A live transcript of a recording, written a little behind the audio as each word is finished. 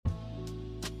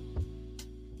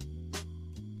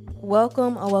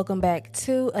Welcome or welcome back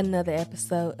to another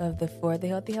episode of the For the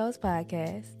Healthy Host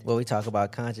podcast. Where we talk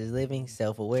about conscious living,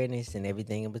 self-awareness, and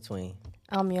everything in between.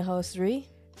 I'm your host, Ree.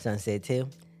 Sunset Till.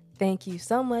 Thank you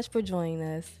so much for joining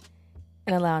us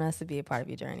and allowing us to be a part of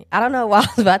your journey. I don't know why I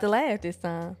was about to laugh this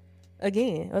time.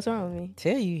 Again, what's wrong with me?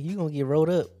 Tell you going to get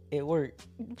rolled up at work.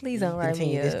 Please don't write me up.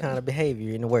 Continue this kind of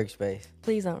behavior in the workspace.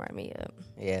 Please don't write me up.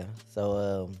 Yeah.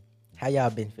 So, how y'all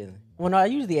been feeling? Well, no, I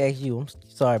usually ask you. I'm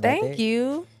sorry about that. Thank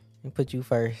you. Let me put you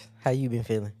first. How you been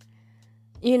feeling?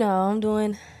 You know, I'm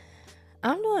doing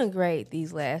great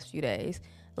these last few days.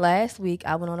 Last week,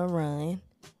 I went on a run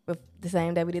with the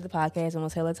same day we did the podcast and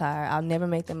was hella tired. I'll never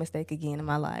make that mistake again in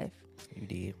my life. You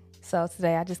did. So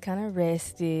today I just kind of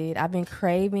rested. I've been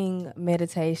craving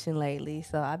meditation lately,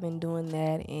 so I've been doing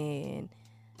that and,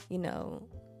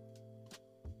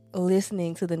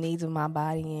 listening to the needs of my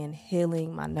body and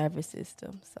healing my nervous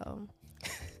system. So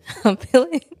I'm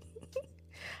feeling.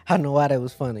 I don't know why that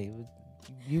was funny.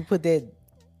 You put that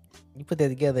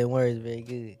together in words very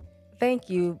good. Thank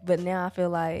you, but now I feel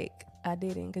like I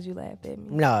didn't because you laughed at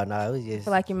me. No, it was just. I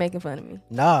feel like you're making fun of me.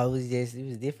 No, it was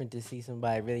different to see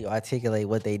somebody really articulate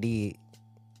what they did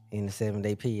in a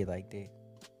 7-day period like that.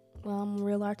 Well, I'm a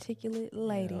real articulate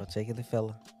lady. Articulate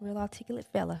fella. Real articulate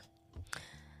fella.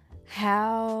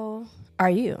 How are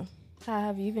you? How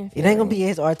have you been feeling? It ain't gonna be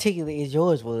as articulate as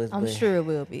yours was. I'm sure it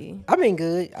will be. I've been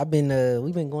good.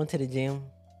 We've been going to the gym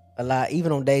a lot,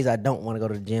 even on days I don't want to go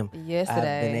to the gym.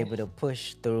 Yesterday, I've been able to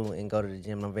push through and go to the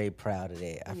gym. And I'm very proud of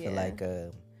that. I feel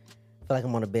like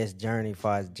I'm on the best journey as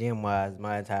far as gym wise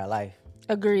my entire life.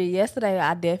 Agree. Yesterday,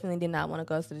 I definitely did not want to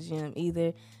go to the gym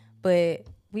either, but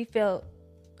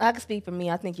I can speak for me.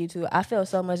 I think you too. I felt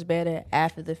so much better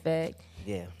after the fact.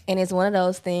 Yeah. And it's one of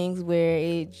those things where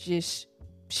it just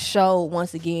showed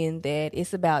once again that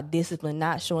it's about discipline,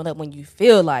 not showing up when you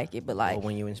feel like it, but like or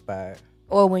when you're inspired.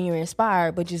 Or when you're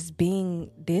inspired, but just being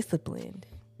disciplined.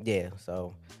 Yeah,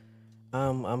 so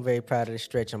I'm very proud of the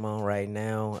stretch I'm on right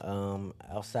now.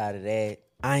 Outside of that,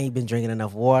 I ain't been drinking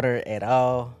enough water at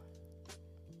all.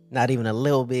 Not even a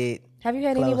little bit. Have you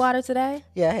had any water today?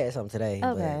 Yeah, I had some today.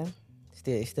 Okay.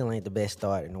 But it still ain't the best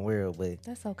start in the world, but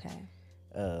that's okay.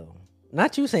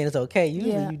 Not you saying it's okay.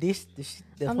 Usually yeah. you dish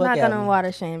the I'm fuck not out gonna me.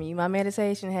 water shame you. My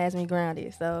meditation has me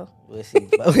grounded, so we'll see.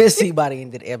 We'll see by the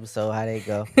end of the episode how they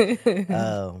go,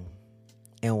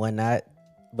 and whatnot.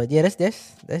 But yeah,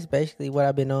 that's basically what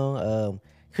I've been on.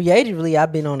 Creatively,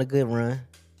 I've been on a good run.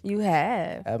 You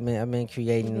have. I've been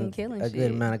creating a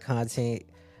good amount of content.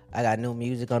 I got new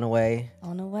music on the way.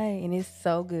 And it's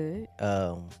so good.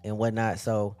 And whatnot.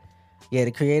 So yeah,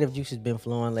 the creative juice has been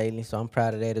flowing lately, so I'm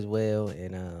proud of that as well.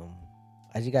 And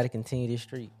I just got to continue this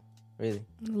streak, really.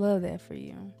 Love that for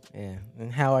you. Yeah.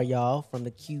 And how are y'all from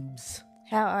the cubes?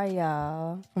 How are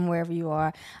y'all from wherever you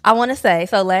are? I want to say,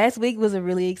 so last week was a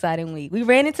really exciting week. We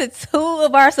ran into 2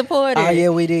 of our supporters. Oh, yeah,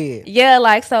 we did.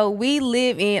 Yeah, so we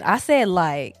live in, last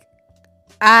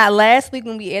week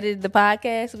when we edited the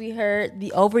podcast, we heard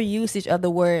the overusage of the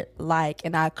word like,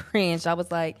 and I cringed. I was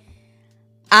like,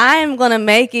 I'm going to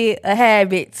make it a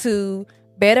habit to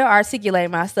better articulate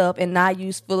myself and not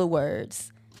use filler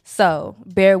words. So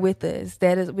bear with us.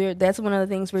 That's one of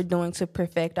the things we're doing to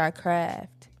perfect our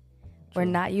craft. We're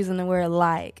not using the word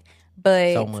like,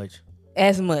 but so much.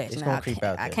 As much. It's gonna creep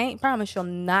out there. I can't promise you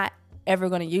I'm not ever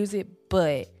gonna use it,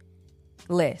 but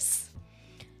less.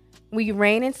 We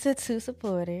ran into 2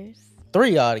 supporters.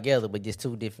 3 altogether, but just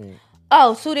 2 different.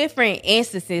 Oh, 2 different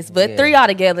instances, but 3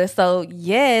 altogether. So,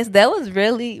 yes, that was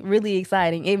really, really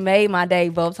exciting. It made my day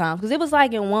both times because it was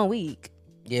like in 1 week.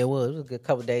 Yeah, it was a good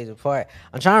couple days apart.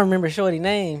 I'm trying to remember Shorty's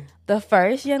name. The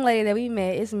first young lady that we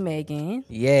met is Megan.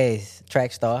 Yes,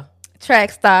 track star.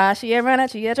 Track star. She a runner.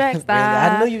 She a track star.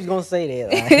 I knew you was going to say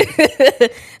that.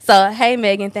 Like. So, hey,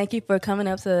 Megan, thank you for coming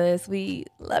up to us. We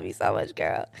love you so much,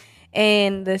 girl.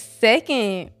 And the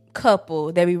second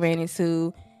couple that we ran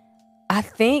into, I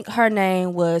think her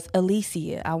name was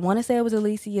Alicia. I want to say it was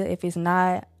Alicia. If it's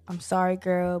not, I'm sorry,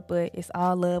 girl, but it's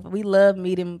all love. We love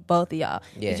meeting both of y'all.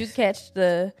 Yes. Did you catch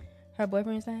her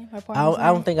boyfriend's name? Her partner's name? I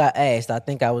don't think I asked. I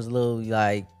think I was a little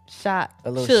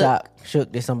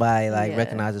shook that somebody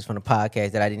recognized us from the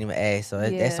podcast that I didn't even ask. So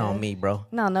that's on me, bro.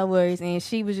 No worries. And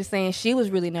she was just saying she was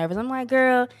really nervous. I'm like,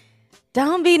 girl,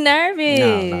 don't be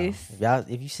nervous. No.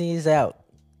 If you see us out,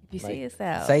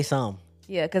 say something.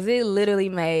 Yeah, because it literally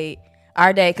made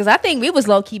our day. Because I think we was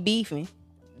low key beefing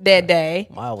that day.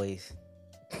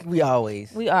 We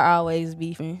are always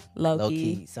beefing low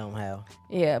key somehow.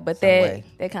 Yeah, but that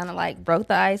kind of like broke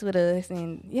the ice with us,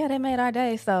 and yeah, that made our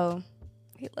day. So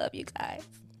we love you guys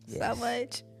so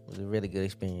much. It was a really good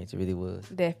experience. It really was.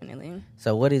 Definitely.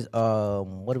 So what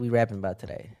are we rapping about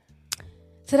today?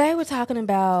 Today we're talking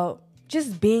about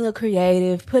just being a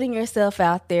creative, putting yourself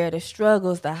out there, the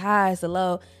struggles, the highs, the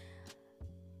low.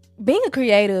 Being a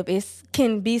creative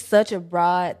can be such a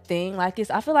broad thing. Like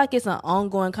I feel like it's an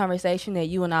ongoing conversation that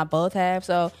you and I both have.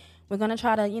 So we're gonna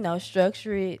try to,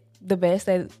 structure it the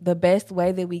best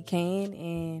way that we can.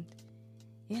 And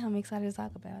yeah, I'm excited to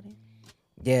talk about it.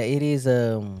 Yeah, it is.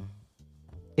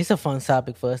 It's a fun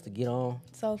topic for us to get on.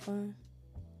 So fun.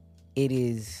 It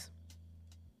is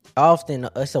often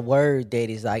it's a word that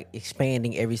is like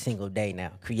expanding every single day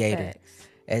now. Creative. Facts.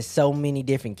 As so many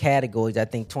different categories, I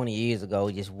think 20 years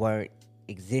ago just weren't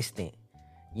existent.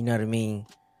 You know what I mean?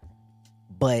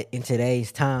 But in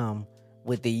today's time,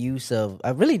 with the use of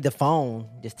really the phone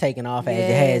just taking off as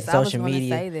it has, social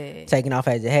media taking off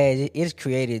as it has, it's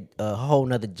created a whole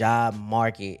nother job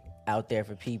market out there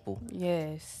for people.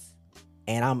 Yes.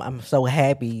 And I'm so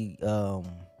happy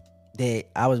that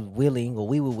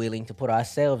we were willing to put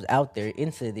ourselves out there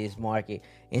into this market,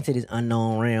 into this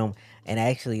unknown realm, and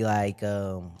actually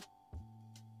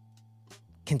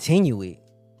continue it,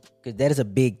 because that is a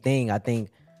big thing. I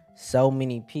think so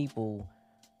many people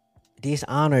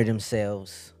dishonor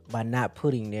themselves by not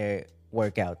putting their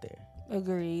work out there.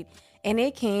 Agreed. And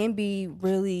it can be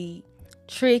really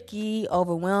tricky,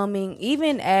 overwhelming,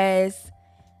 even as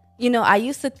I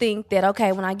used to think that,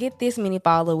 okay, when I get this many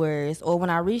followers or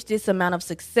when I reach this amount of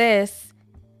success,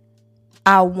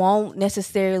 I won't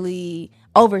necessarily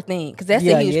overthink, because that's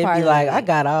a huge part of it. Like, I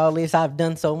got all this, I've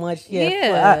done so much.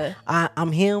 Yeah.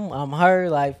 I'm him, I'm her.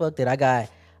 Like, fuck that. I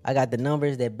got the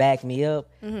numbers that back me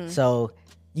up. Mm-hmm. So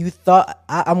you thought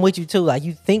I'm with you too. Like,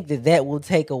 you think that will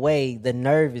take away the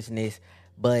nervousness,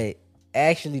 but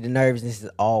actually the nervousness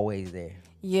is always there.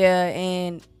 Yeah,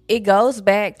 and it goes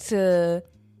back to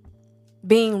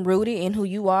being rooted in who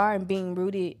you are and being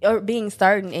rooted or being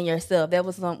certain in yourself. That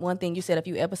was one thing you said a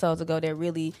few episodes ago that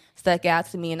really stuck out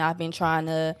to me, and I've been trying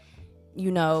to,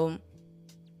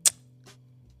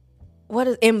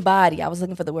 embody. I was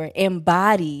looking for the word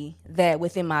embody that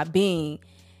within my being.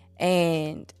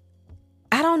 And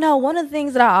I don't know, one of the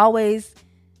things that I always,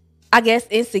 I guess,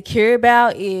 insecure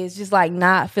about is just like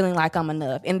not feeling like I'm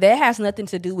enough. And that has nothing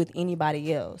to do with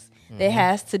anybody else. Mm-hmm. That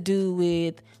has to do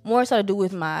with more so to do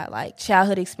with my like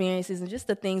childhood experiences and just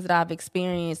the things that I've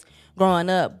experienced growing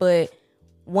up. But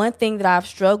one thing that I've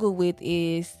struggled with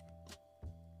is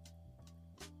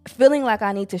feeling like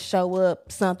I need to show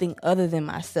up something other than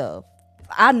myself.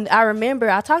 I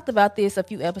remember I talked about this a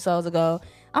few episodes ago.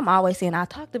 I'm always saying I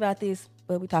talked about this,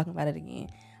 but we're talking about it again.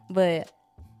 But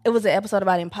it was an episode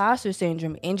about imposter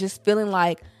syndrome and just feeling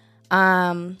like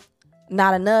I'm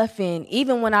not enough. And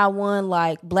even when I won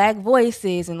like Black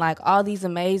Voices and like all these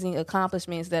amazing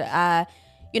accomplishments that I,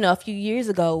 a few years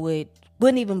ago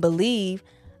wouldn't even believe,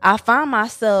 I find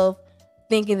myself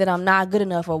thinking that I'm not good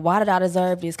enough or why did I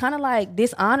deserve this? Kind of like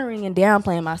dishonoring and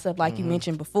downplaying myself like you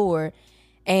mentioned before.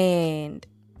 And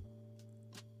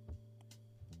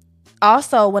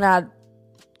also when I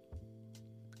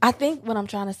think what I'm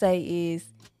trying to say is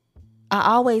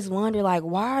I always wonder, like,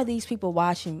 why are these people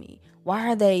watching me? Why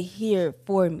are they here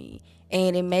for me?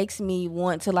 And it makes me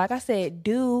want to, like I said,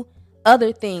 do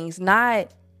other things.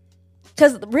 Not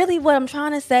because really what I'm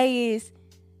trying to say is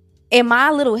in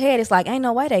my little head, it's like, ain't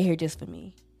no way they here just for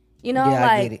me. Yeah,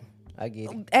 like, I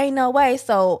get it. Ain't no way.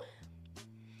 So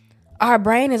our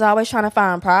brain is always trying to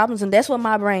find problems, and that's what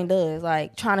my brain does,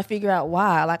 like trying to figure out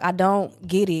why. Like, I don't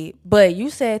get it. But you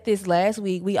said this last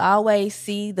week, we always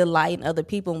see the light in other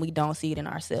people and we don't see it in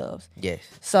ourselves. Yes.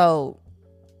 So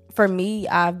for me,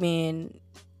 I've been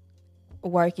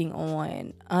working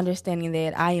on understanding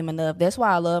that I am enough. That's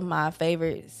why I love my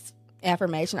favorite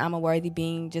affirmation, I'm a worthy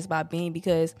being, just by being,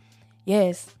 because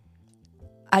yes,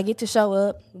 I get to show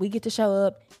up. We get to show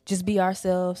up. Just be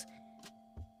ourselves.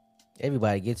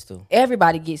 Everybody gets to.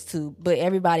 Everybody gets to, but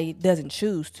everybody doesn't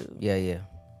choose to. Yeah.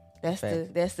 That's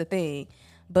the thing.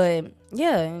 But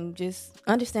yeah, and just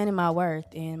understanding my worth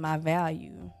and my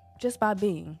value just by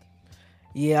being.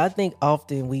 Yeah, I think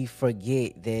often we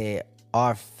forget that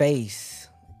our face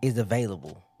is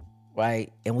available,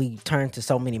 right? And we turn to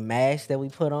so many masks that we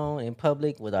put on in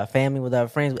public with our family, with our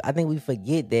friends. I think we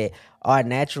forget that our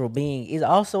natural being is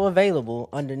also available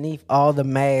underneath all the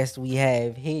masks we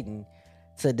have hidden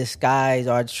to disguise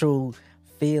our true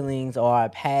feelings or our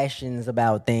passions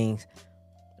about things.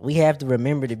 We have to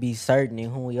remember to be certain in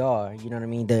who we are. You know what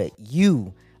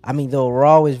I mean? The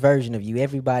rawest version of you.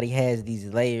 Everybody has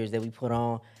these layers that we put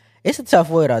on. It's a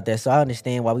tough word out there, so I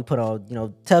understand why we put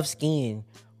on, tough skin,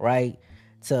 right?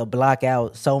 To block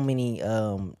out so many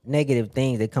negative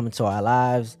things that come into our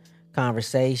lives,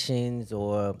 conversations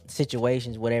or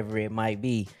situations, whatever it might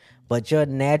be. But your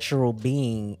natural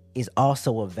being is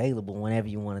also available whenever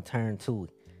you want to turn to it.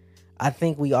 I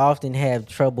think we often have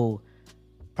trouble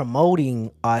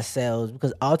promoting ourselves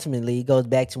because ultimately it goes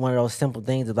back to one of those simple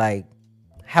things of like,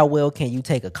 how well can you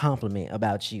take a compliment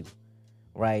about you,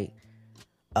 right?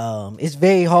 It's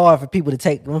very hard for people to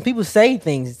take when people say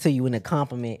things to you in a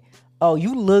compliment. Oh,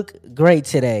 you look great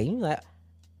today. You like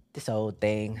this old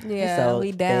thing. Yeah, this old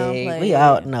we thing. downplay We it.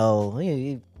 out.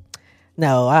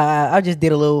 No. I just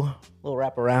did a little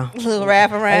wraparound. Little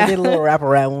wrap I around. did a little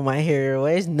wraparound with my hair. Well,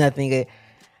 it's nothing.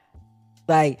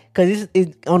 Like, cause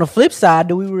it's on the flip side,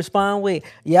 do we respond with,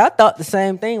 yeah, I thought the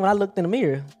same thing when I looked in the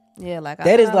mirror. Yeah, like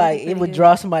That is thought I like, was it pretty would good.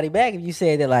 draw somebody back if you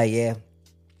said that, like, yeah,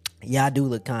 I do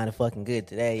look kind of fucking good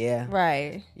today, yeah.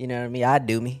 Right. You know what I mean? I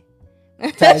do me.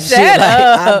 Type Shut shit, like,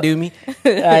 I up. do me.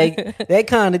 Like, that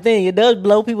kind of thing. It does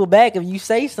blow people back if you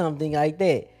say something like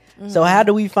that. So how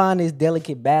do we find this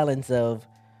delicate balance of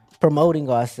promoting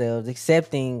ourselves,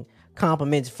 accepting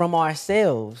compliments from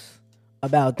ourselves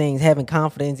about things, having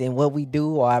confidence in what we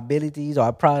do, our abilities,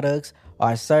 our products,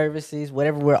 our services,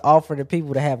 whatever we're offering to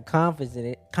people to have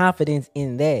confidence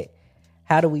in that.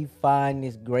 How do we find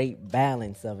this great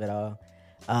balance of it all?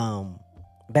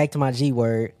 Back to my G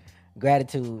word,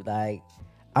 gratitude. Like,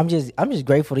 I'm just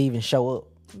grateful to even show up.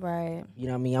 Right. You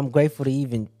know what I mean? I'm grateful to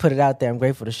even put it out there. I'm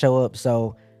grateful to show up.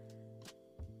 So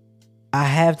I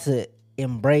have to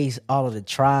embrace all of the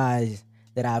tries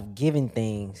that I've given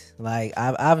things. Like,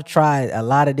 I've tried a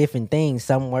lot of different things.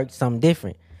 Some worked, some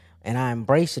different. And I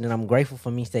embrace it, and I'm grateful for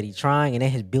me steady trying, and that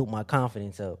has built my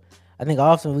confidence up. I think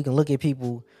often we can look at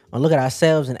people or look at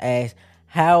ourselves and ask,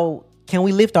 how can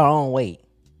we lift our own weight?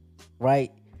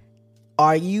 Right?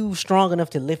 Are you strong enough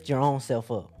to lift your own self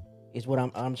up? Is what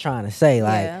I'm trying to say.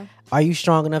 Like, Yeah. are you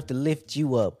strong enough to lift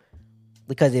you up?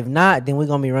 Because if not, then we're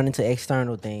gonna be running to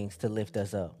external things to lift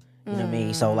us up. You know what I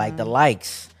mean? So like the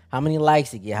likes, how many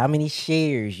likes you get, how many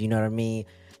shares, you know what I mean?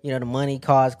 You know, the money,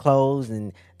 cars, clothes,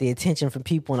 and the attention from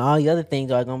people and all the other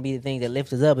things are gonna be the things that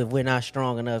lift us up if we're not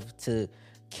strong enough to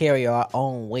carry our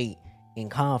own weight in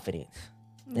confidence.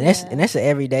 And that's an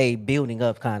everyday building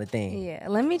up kind of thing. Yeah.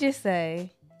 Let me just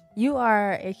say, you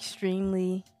are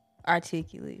extremely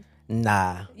articulate.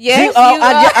 Nah. Yes, See, you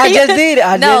are. I just did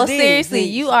it. No, seriously,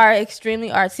 you are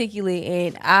extremely articulate,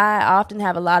 and I often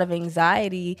have a lot of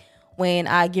anxiety when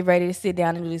I get ready to sit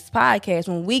down and do this podcast,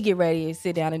 when we get ready to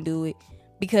sit down and do it,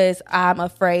 because I'm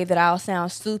afraid that I'll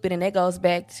sound stupid, and that goes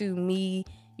back to me,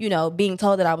 being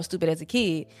told that I was stupid as a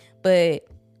kid. But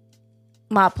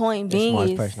my point The being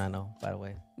smartest is, person I know, by the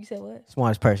way. you said what?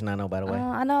 Smartest person I know, by the way.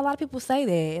 I know a lot of people say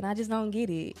that, and I just don't get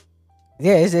it.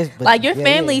 Yeah, it's just but Like, your yeah,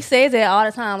 family yeah. says that all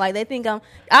the time. Like, they think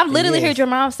I've literally Yes. heard your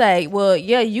mom say, well,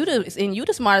 yeah, you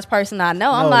the smartest person I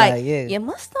know. I'm No, like, like, yeah. you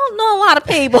must don't know a lot of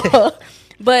people.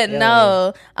 But Yeah.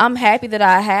 no, I'm happy that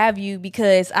I have you,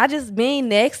 because I just being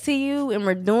next to you and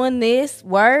we're doing this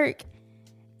work,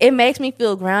 it makes me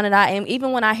feel grounded. I am,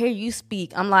 even when I hear you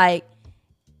speak, I'm like,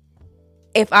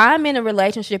 if I'm in a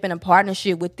relationship and a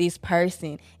partnership with this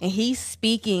person and he's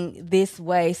speaking this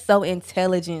way, so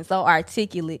intelligent, so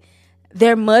articulate,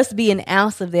 there must be an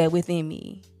ounce of that within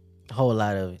me. A whole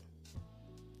lot of it.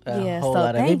 Yeah, whole so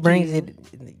lot of it. thank It brings you.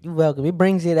 it. You're welcome. It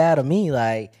brings it out of me.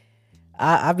 Like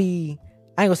I ain't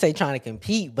gonna say trying to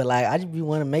compete, but like I just be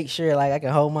want to make sure like I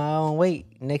can hold my own weight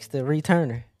next to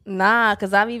returner. Nah,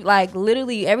 because I be like,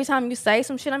 literally, every time you say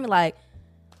some shit, I be like,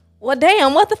 well,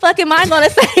 damn, what the fuck am I going to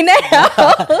say now?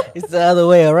 It's the other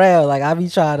way around. Like I be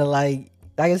trying to like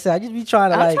I said, I just be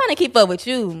trying to I'm like. trying to keep up with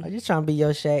you. I'm just trying to be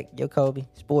your Shaq, your Kobe.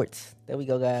 Sports. There we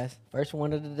go, guys. First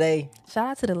one of the day. Shout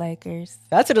out to the Lakers.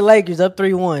 Shout out to the Lakers, up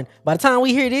 3-1. By the time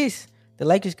we hear this, the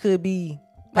Lakers could be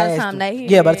By the past time they hear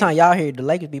Yeah, by the it. time y'all hear it, the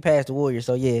Lakers be past the Warriors.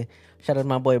 So yeah, shout out to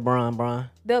my boy Bron.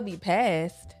 They'll be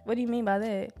passed. What do you mean by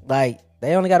that? Like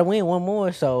they only got to win one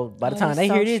more. So by the Oh, time that's they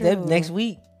so hear this, true. next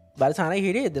week. By the time they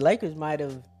hear this, the Lakers might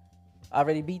have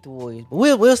already beat the Warriors.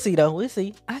 But we'll see though. We'll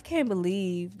see. I can't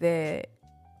believe that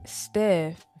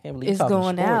Steph I can't believe you is talking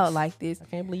going sports. out like this. I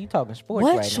can't believe you talking sports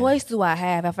What right choice do I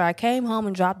have after I came home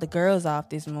and dropped the girls off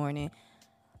this morning?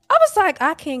 I was like,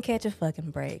 I can't catch a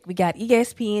fucking break. We got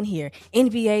ESPN here,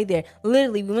 NBA there.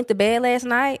 Literally, we went to bed last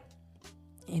night,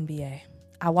 NBA.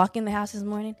 I walk in the house this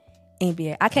morning,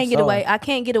 NBA. I can't get sorry. away. I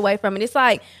can't get away from it. It's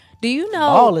like, do you know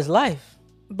now. Ball is life.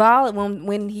 ball?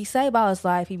 When he say ball is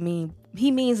life, he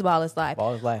means ball is life.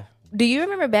 Ball is life. Do you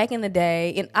remember back in the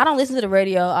day, and I don't listen to the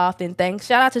radio often, thanks.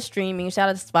 Shout out to streaming, shout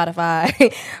out to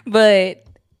Spotify. But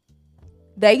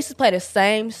they used to play the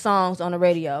same songs on the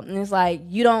radio. And it's like,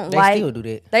 you don't They like... still do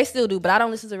that. They still do, but I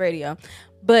don't listen to the radio.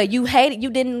 but you hate it. You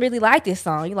didn't really like this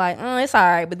song. You're like, oh, it's all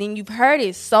right. But then you've heard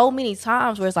it so many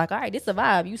times where it's like, all right, this is a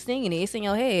vibe. You singing it. It's in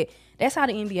your head. That's how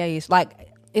the NBA is. Like,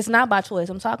 it's not by choice.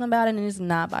 I'm talking about it, and it's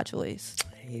not by choice.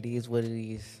 It is what it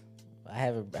is. I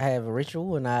have a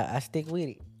ritual, and I stick with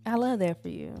it. I love that for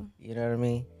you. You know what I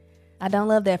mean? I don't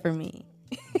love that for me.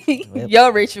 Well,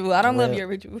 your ritual. I don't love your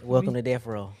ritual. Welcome to Death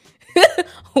Row.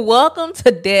 Welcome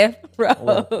to Death Row.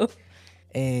 Welcome.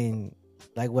 And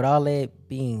like with all that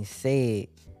being said,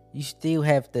 you still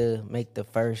have to make the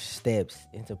first steps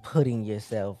into putting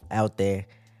yourself out there.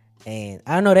 And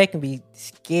I know that can be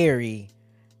scary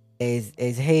as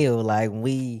hell. Like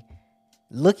we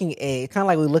looking at kind of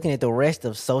like we're looking at the rest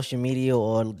of social media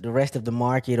or the rest of the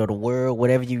market or the world,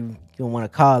 whatever you want to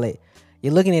call it.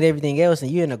 You're looking at everything else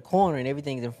and you're in a corner and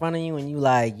everything's in front of you and you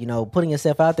like, you know, putting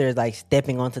yourself out there is like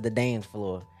stepping onto the dance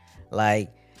floor.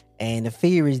 Like, and the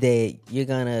fear is that you're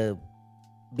gonna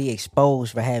be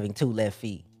exposed for having 2 left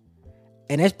feet.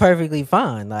 And that's perfectly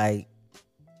fine. Like,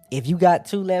 if you got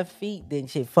 2 left feet, then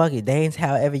shit, fuck it. Dance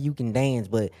however you can dance.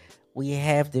 But we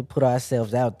have to put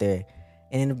ourselves out there.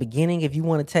 And in the beginning, if you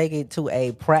want to take it to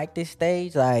a practice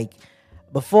stage, like,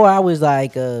 before I was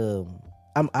like,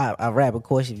 I rap, of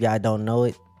course, if y'all don't know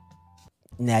it.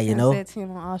 Now you know. Sunset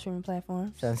Tim on all streaming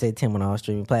platforms. Sunset Tim on all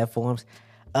streaming platforms.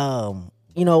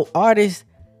 You know, artists,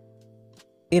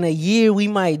 in a year, we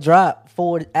might drop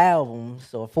 4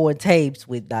 albums or 4 tapes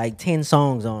with like 10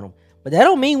 songs on them. But that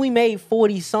don't mean we made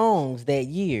 40 songs that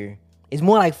year. It's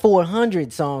more like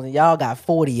 400 songs and y'all got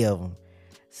 40 of them.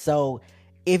 So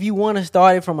if you want to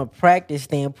start it from a practice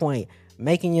standpoint,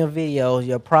 making your videos,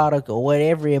 your product, or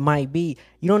whatever it might be,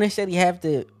 you don't necessarily have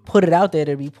to put it out there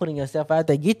to be putting yourself out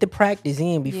there. Get the practice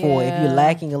in before if you're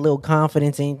lacking a little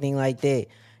confidence, anything like that.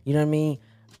 You know what I mean?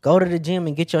 Go to the gym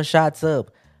and get your shots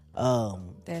up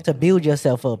to build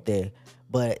yourself up there.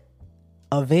 But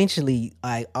eventually,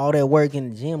 like, all that work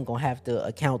in the gym gonna have to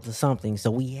account to something. So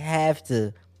we have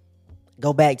to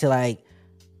go back to like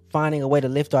finding a way to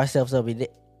lift ourselves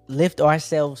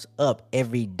up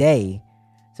every day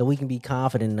so we can be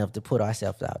confident enough to put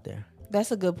ourselves out there.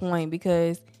 That's a good point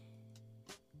because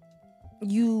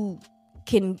you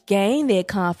can gain that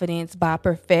confidence by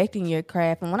perfecting your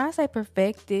craft. And when I say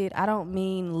perfected, I don't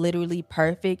mean literally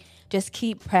perfect. Just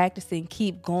keep practicing,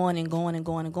 keep going and going and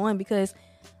going and going, because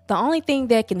the only thing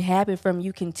that can happen from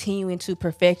you continuing to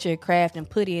perfect your craft and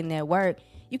put in that work,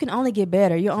 you can only get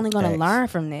better. You're only going to learn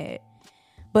from that.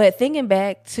 But thinking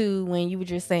back to when you were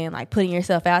just saying, like, putting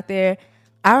yourself out there,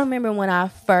 I remember when I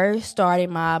first started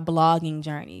my blogging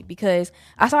journey, because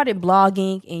I started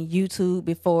blogging in YouTube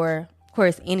before, of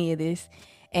course, any of this.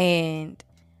 And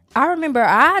I remember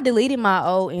I deleted my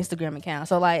old Instagram account.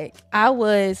 So, like, I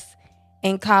was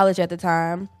in college at the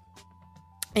time,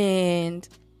 and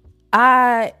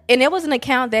it was an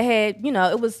account that had, you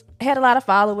know, had a lot of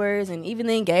followers, and even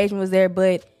the engagement was there,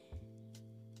 but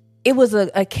it was an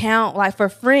account like for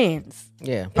friends.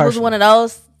 Yeah, personal. It was one of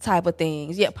those type of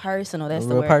things. Yeah, personal. That's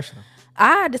the word. Personal.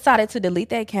 I decided to delete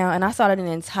that account, and I started an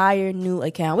entire new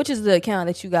account, which is the account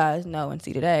that you guys know and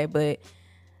see today. But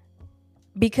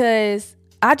because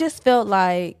I just felt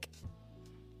like,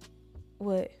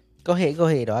 what? Go ahead.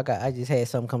 Though. I just had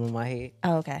something come in my head.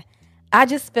 Oh, okay. I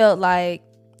just felt like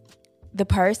the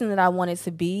person that I wanted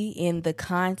to be and the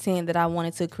content that I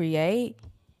wanted to create,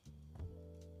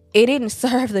 it didn't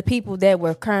serve the people that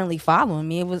were currently following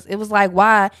me. It was like,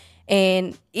 why?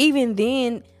 And even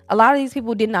then, a lot of these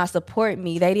people did not support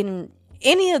me. They didn't,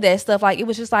 any of that stuff. Like, it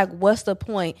was just like, what's the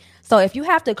point? So if you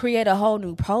have to create a whole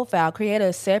new profile, create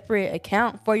a separate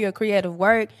account for your creative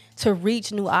work to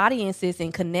reach new audiences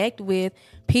and connect with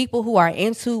people who are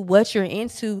into what you're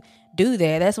into, do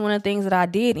that. That's one of the things that I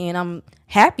did, and I'm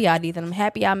happy I did that. I'm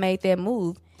happy I made that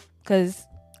move because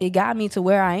it got me to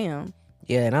where I am.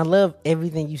 Yeah, and I love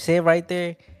everything you said right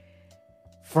there.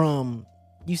 From,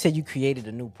 you said you created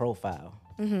a new profile.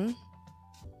 Mm-hmm.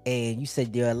 And you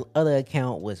said your other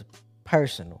account was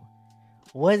personal.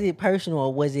 Was it personal,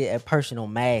 or was it a personal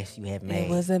mask you had made? It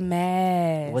was a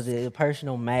mask. Was it a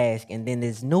personal mask? And then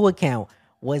this new account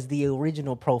was the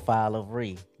original profile of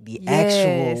Ree.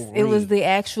 Actual Ree. It was the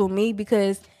actual me,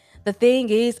 because the thing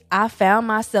is, I found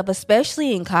myself,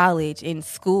 especially in college, in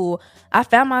school, I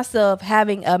found myself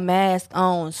having a mask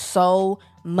on so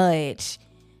much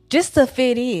just to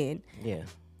fit in. Yeah.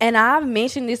 And I've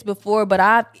mentioned this before, but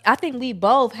I think we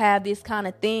both have this kind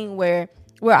of thing where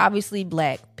we're obviously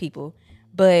black people,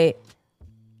 but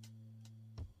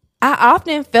I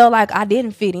often felt like I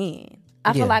didn't fit in.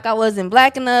 I feel like I wasn't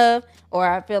black enough, or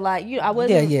I feel like I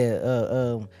wasn't. Yeah.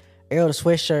 Earl the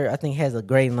Sweatshirt, I think, has a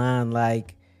great line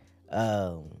like,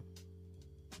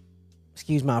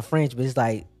 excuse my French, but it's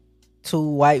like, too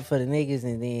white for the niggas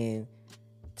and then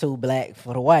too black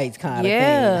for the whites kind of thing.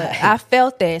 Yeah, I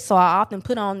felt that. So I often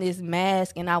put on this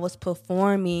mask and I was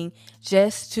performing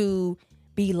just to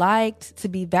be liked, to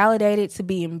be validated, to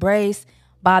be embraced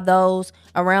by those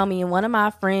around me. And one of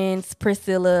my friends,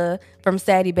 Priscilla from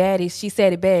Sadie Baddies, she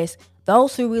said it best.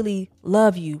 Those who really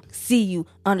love you, see you,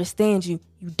 understand you,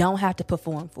 you don't have to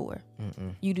perform for.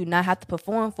 You do not have to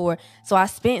perform for. So I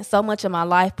spent so much of my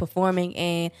life performing,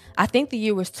 and I think the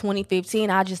year was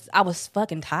 2015. I was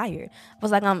fucking tired. I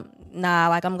was like, I'm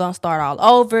gonna start all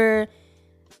over.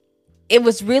 It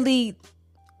was really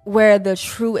where the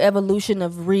true evolution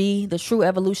of the true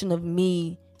evolution of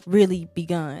me really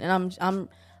begun. And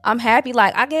I'm happy.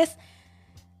 Like, I guess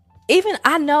even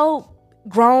I know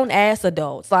grown ass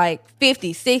adults like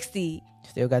 50, 60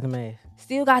 Still got the mask.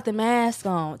 Still got the mask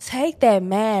on. Take that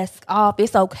mask off.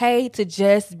 It's okay to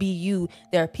just be you.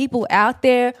 There are people out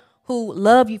there who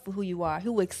love you for who you are,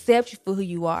 who accept you for who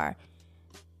you are.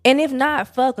 And if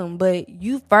not, fuck them. But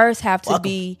you first have to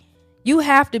be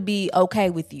okay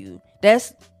with you.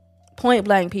 That's point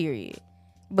blank, period.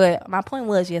 But my point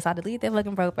was, yes, I deleted that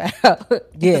fucking profile.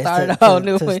 Yes,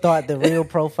 to one. start the real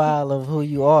profile of who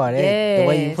you are. The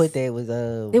way you put that was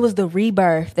it was the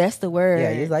rebirth. That's the word.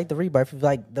 Yeah, it's like the rebirth. It's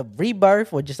like the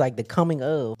rebirth or just like the coming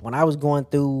of. When I was going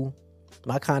through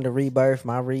my kind of rebirth,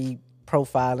 my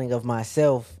reprofiling of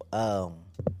myself,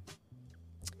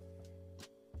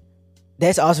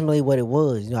 that's ultimately what it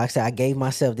was. You know, like I said, I gave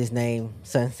myself this name,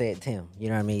 Sunset Tim. You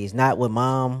know what I mean? It's not what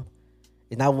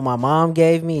my mom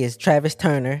gave me. It's Travis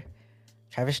Turner.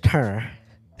 Travis Turner.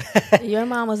 Your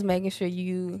mom was making sure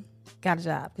you got a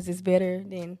job because it's better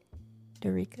than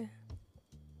Dorica.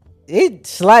 It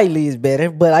slightly is better,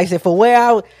 but like I said, for where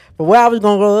I was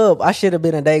gonna grow up, I should have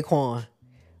been a Daquan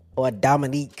or a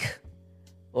Dominique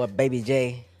or a Baby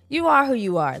J. You are who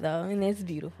you are, though, and it's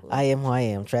beautiful. I am who I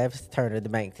am. Travis Turner, the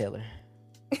bank teller.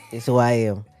 It's who I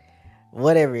am.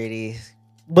 Whatever it is.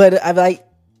 But I'm like,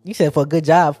 you said for a good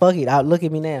job, fuck it. Look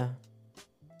at me now.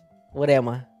 What am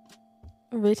I?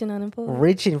 Rich and unemployed.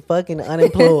 Rich and fucking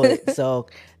unemployed. So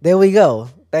there we go.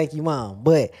 Thank you, Mom.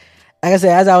 But like I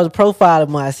said, as I was profiling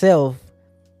myself,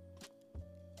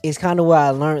 it's kind of where I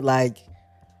learned like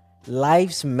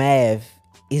life's math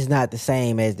is not the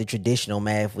same as the traditional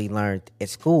math we learned at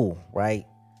school, right?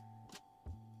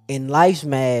 In life's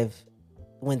math,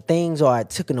 when things are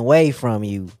taken away from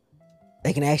you,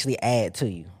 they can actually add to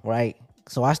you, right?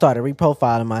 So I started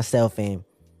reprofiling myself and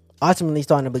ultimately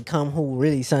starting to become who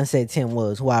really Sunset Tim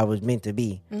was, who I was meant to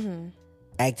be. Mm-hmm.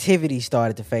 Activities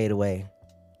started to fade away.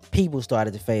 People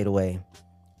started to fade away.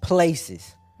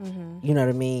 Places. Mm-hmm. You know what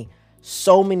I mean?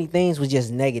 So many things was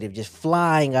just negative, just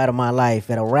flying out of my life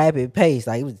at a rapid pace.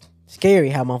 Like, it was scary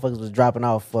how motherfuckers was dropping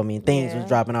off for me and things was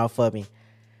dropping off for me.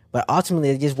 But ultimately,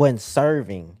 it just wasn't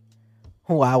serving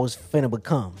who I was finna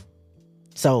become.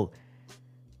 So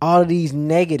all of these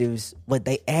negatives, but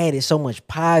they added so much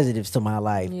positives to my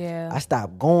life. Yeah. I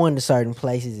stopped going to certain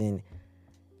places and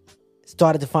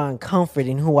started to find comfort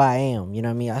in who I am. You know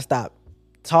what I mean? I stopped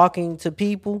talking to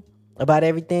people about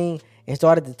everything and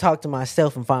started to talk to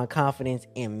myself and find confidence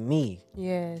in me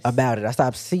about it. I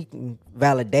stopped seeking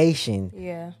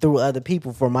validation through other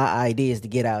people for my ideas to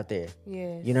get out there.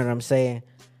 Yes. You know what I'm saying?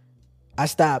 I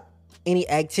stopped any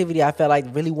activity I felt like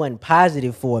really wasn't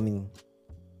positive for me.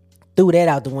 Threw that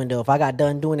out the window. If I got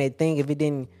done doing that thing, if it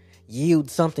didn't yield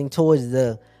something towards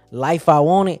the life I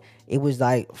wanted, it was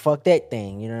like, fuck that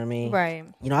thing. You know what I mean? Right.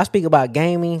 You know, I speak about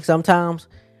gaming sometimes,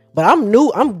 but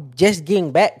I'm just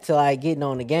getting back to like getting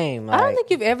on the game. Like, I don't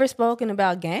think you've ever spoken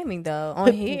about gaming though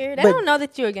on here. They don't know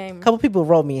that you're a gamer. A couple people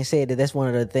wrote me and said that that's one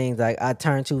of the things like I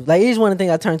turn to. Like, it's one of the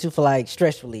things I turn to for like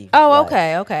stress relief. Oh,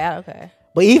 like, okay.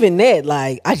 But even that,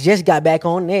 like, I just got back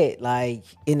on that like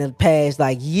in the past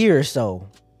like year or so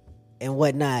and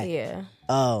whatnot. Yeah.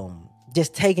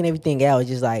 Just taking everything out. It's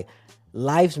just like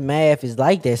life's math is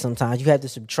like that sometimes. You have to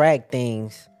subtract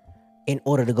things in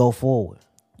order to go forward.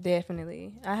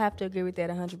 Definitely. I have to agree with that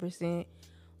 100%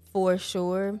 for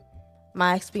sure.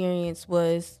 My experience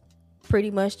was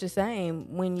pretty much the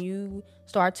same. When you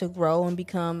start to grow and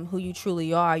become who you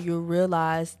truly are, you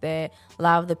realize that a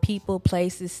lot of the people,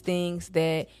 places, things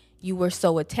that you were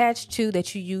so attached to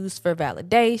that you use for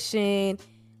validation,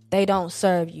 they don't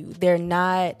serve you. They're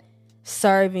not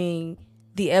serving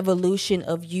the evolution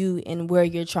of you and where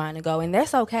you're trying to go. And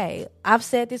that's okay. I've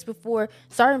said this before.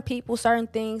 Certain people, certain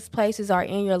things, places are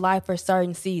in your life for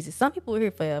certain seasons. Some people are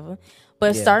here forever.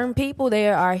 But certain people, they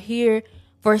are here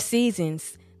for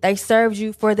seasons. They served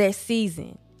you for that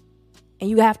season. And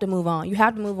you have to move on. You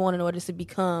have to move on in order to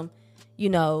become, you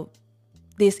know,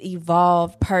 this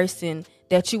evolved person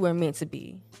that you were meant to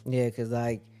be. Yeah, because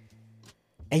like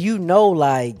And you know,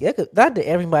 like, not that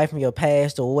everybody from your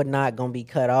past or whatnot gonna be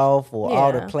cut off or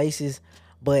all the Yeah. places,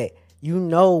 but you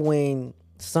know when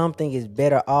something is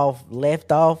better off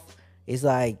left off. It's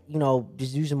like, you know,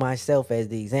 just using myself as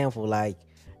the example. Like,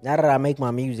 now that I make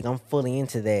my music, I'm fully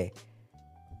into that.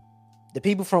 The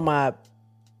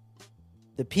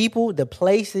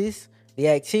places, the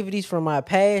activities from my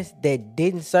past that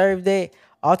didn't serve that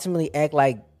ultimately act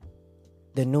like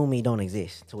the new me don't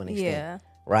exist to an extent. Yeah.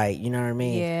 Right? You know what I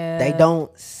mean? Yeah.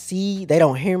 They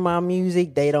don't hear my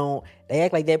music. They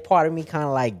act like that part of me kind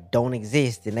of like don't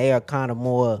exist. And they are kind of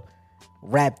more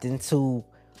wrapped into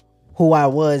who I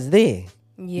was then.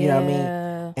 Yeah. You know what I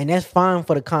mean? And that's fine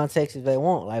for the context if they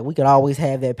want. Like, we could always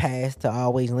have that past to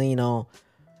always lean on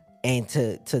and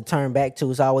to turn back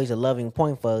to. It's always a loving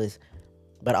point for us.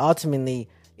 But ultimately,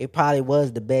 it probably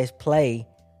was the best play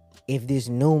if this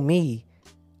new me,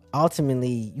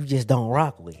 ultimately, you just don't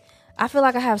rock with. I feel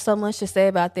like I have so much to say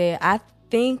about that. I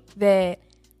think that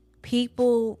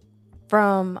people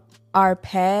from our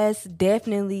past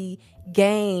definitely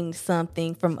gained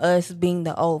something from us being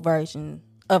the old version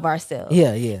of ourselves.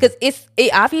 Yeah. Because it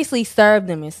obviously served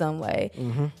them in some way.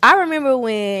 Mm-hmm. I remember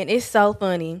when, it's so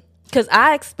funny, because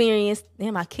I experienced,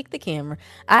 I kicked the camera.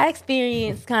 I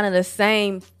experienced kind of the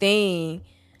same thing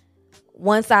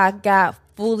once I got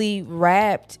fully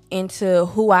wrapped into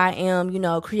who I am, you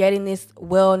know, creating this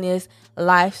wellness,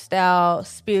 lifestyle,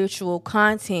 spiritual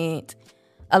content.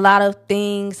 A lot of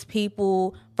things,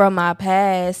 people from my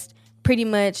past, pretty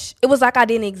much, it was like I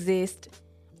didn't exist.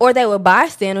 Or they were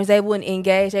bystanders. They wouldn't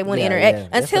engage. They wouldn't interact.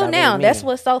 Yeah. Until now. That's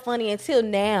what's so funny. Until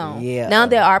now. Yeah. Now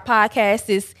that our podcast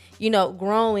is, you know,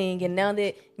 growing, and now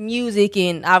that music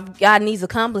and I've gotten these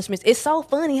accomplishments, it's so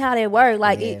funny how they work.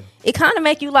 Like, it kind of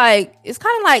make you like, it's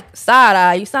kind of like side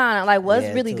eye. You sign out like, what's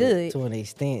really good? To an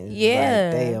extent. It's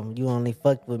Yeah. like, damn, you only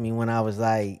fucked with me when I was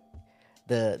like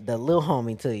the little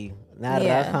homie to you. Now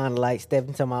that I kind of like stepped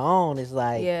into my own, it's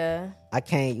like,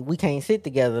 we can't sit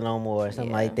together no more or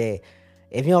something like that.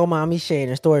 If you don't mind me sharing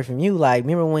a story from you, like,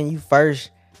 remember when you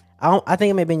first, I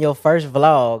think it may have been your first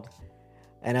vlog,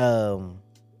 and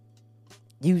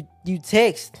you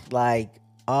text like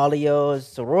all of your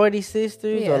sorority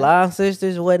sisters or line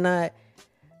sisters and whatnot,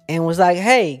 and was like,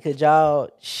 hey, could y'all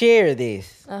share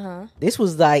this? This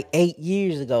was like 8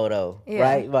 years ago though,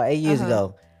 right? About 8 years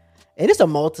ago. And it's a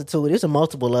multitude, it's a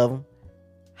multiple of them.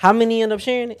 How many end up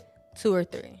sharing it? 2 or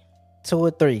 3. 2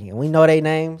 or 3. And we know their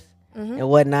names and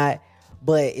whatnot.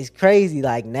 But it's crazy,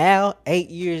 like now, 8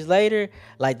 years later,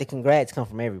 like the congrats come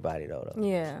from everybody though.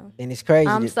 Yeah. And it's crazy.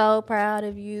 I'm so proud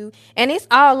of you. And it's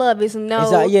all love. It's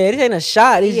no. It ain't a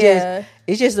shot.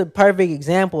 It's just a perfect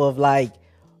example of like,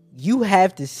 you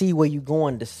have to see where you're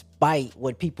going despite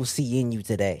what people see in you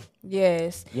today.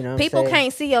 Yes. You know what people I'm saying?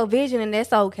 can't see your vision, and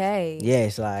that's okay.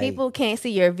 Yes, like people can't see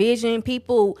your vision.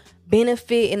 People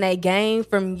benefit and they gain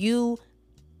from you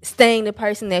staying the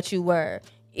person that you were.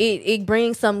 It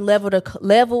brings some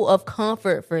level of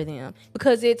comfort for them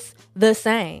because it's the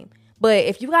same. But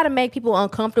if you got to make people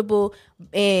uncomfortable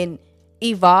and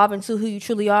evolve into who you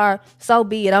truly are, so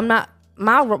be it. I'm not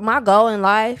my goal in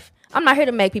life. I'm not here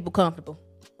to make people comfortable.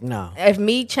 No. If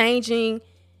me changing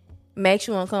makes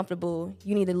you uncomfortable,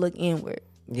 you need to look inward.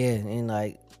 Yeah, and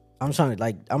like I'm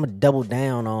gonna double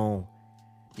down on,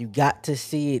 you got to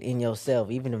see it in yourself,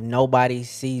 even if nobody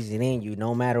sees it in you.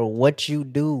 No matter what you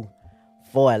do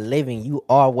for a living, you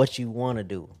are what you want to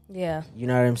do. Yeah. You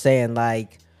know what I'm saying?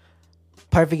 Like,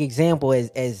 perfect example is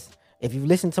as if you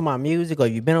listen to my music or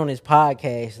you've been on this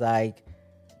podcast, like,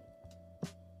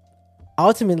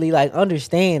 ultimately, like,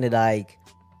 understand that, like,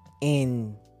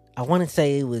 in, I want to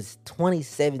say it was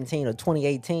 2017 or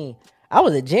 2018, I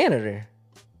was a janitor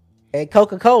at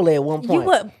Coca-Cola at one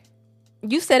point.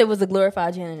 You said it was a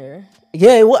glorified janitor.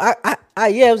 Yeah, it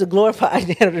was a glorified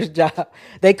janitor's job.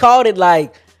 They called it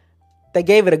like, they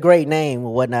gave it a great name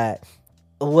or whatnot,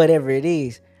 or whatever it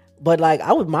is. But like,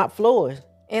 I would mop floors.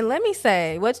 And let me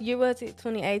say, what year was it?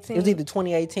 2018? It was either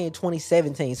 2018 or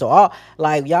 2017. So all,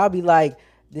 like, y'all be like,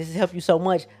 this has helped you so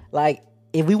much. Like,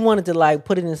 if we wanted to like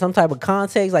put it in some type of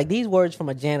context, like these words from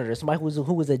a janitor, somebody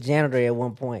who was a janitor at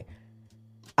one point.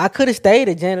 I could have stayed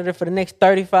a janitor for the next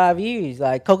 35 years.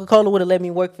 Like, Coca-Cola would have let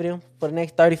me work for them for the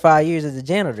next 35 years as a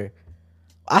janitor.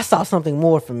 I saw something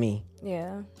more for me.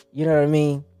 Yeah. You know what I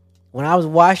mean? When I was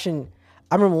washing,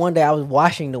 I remember one day I was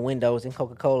washing the windows in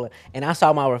Coca-Cola, and I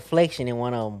saw my reflection in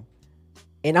one of them.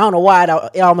 And I don't know why,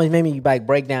 it almost made me like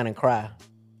break down and cry.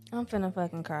 I'm finna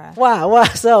fucking cry. Why?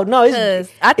 So, no, I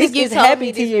think it's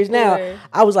happy tears now.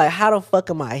 I was like, how the fuck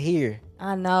am I here?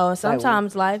 I know.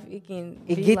 Sometimes life, it can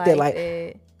be get like there. Like,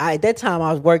 that. at that time,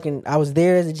 I was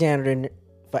there as a janitor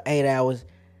for 8 hours.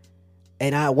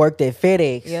 and I worked at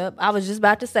FedEx Yep. I was just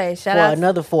about to say, shout for out.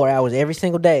 another 4 hours every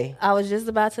single day. I was just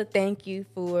about to thank you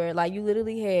for, like, you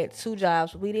literally had 2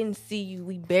 jobs. We didn't see you.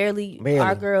 We barely.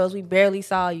 Our girls, we barely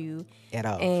saw you. At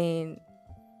all. And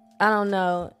I don't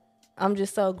know. I'm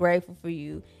just so grateful for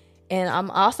you. And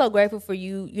I'm also grateful for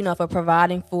you, you know, for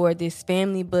providing for this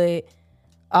family. But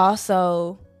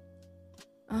also,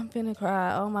 I'm finna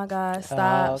cry. Oh, my God.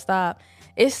 Stop.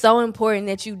 It's so important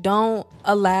that you don't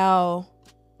allow...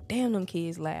 Damn, them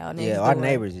kids loud. Yeah, our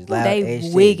neighbors is loud. They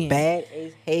wigging. Bad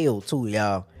as hell, too,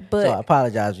 y'all. But, so I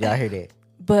apologize if y'all hear that.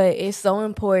 But it's so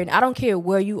important. I don't care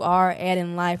where you are at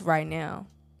in life right now.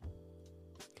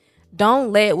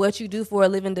 Don't let what you do for a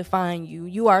living define you.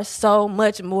 You are so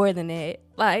much more than that.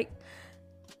 Like,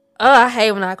 I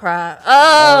hate when I cry.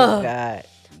 Oh God.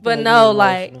 But no,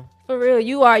 like, for real,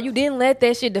 you didn't let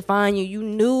that shit define you. You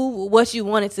knew what you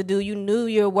wanted to do. You knew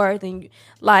your worth. And,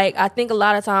 like, I think a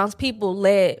lot of times people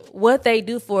let what they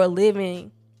do for a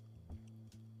living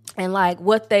and, like,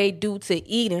 what they do to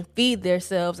eat and feed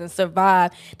themselves and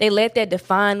survive, they let that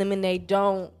define them, and they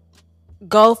don't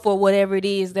go for whatever it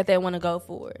is that they want to go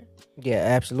for. Yeah,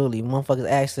 absolutely. Motherfuckers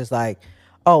ask us, like,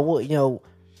 oh, well, you know,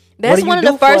 that's one of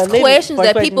the first questions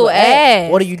that people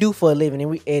ask. What do you do for a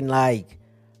living? And like,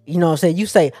 you know what I'm saying? You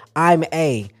say, I'm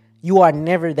A. You are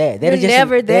never that. That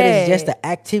is just the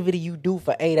activity you do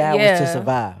for 8 hours to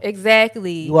survive.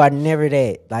 Exactly. You are never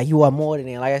that. Like, you are more than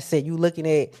that. Like I said, you looking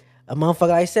at a motherfucker.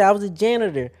 Like I said, I was a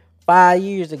janitor 5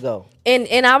 years ago.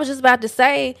 And I was just about to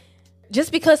say,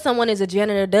 just because someone is a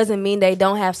janitor doesn't mean they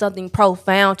don't have something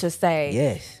profound to say.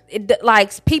 Yes.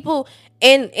 Like, people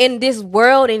in this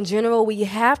world in general, we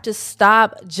have to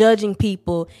stop judging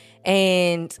people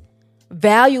and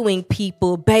valuing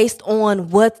people based on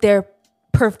what their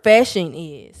profession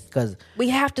is. Because we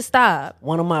have to stop.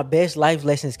 One of my best life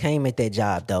lessons came at that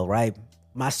job, though, right?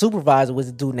 My supervisor was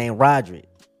a dude named Roderick,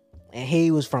 and he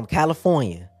was from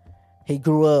California. He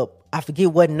grew up, I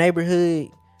forget what neighborhood.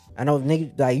 I know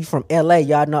niggas, like, you from LA,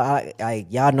 y'all know,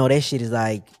 y'all know that shit is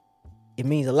like, it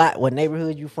means a lot what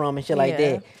neighborhood you from and shit like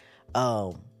that.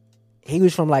 He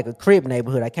was from like a Crip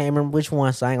neighborhood. I can't remember which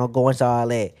one, so I ain't gonna go into all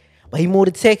that. But he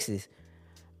moved to Texas.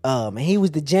 And he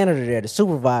was the janitor there, the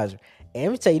supervisor. And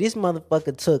let me tell you, this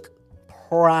motherfucker took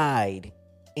pride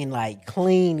in like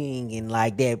cleaning and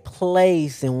like that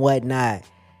place and whatnot.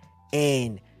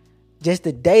 And just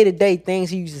the day-to-day things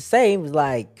he used to say, was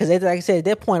like, because like I said, at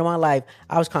that point in my life,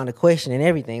 I was kind of questioning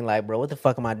everything. Like, bro, what the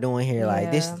fuck am I doing here?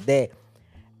 Like, this, that.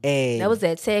 And that was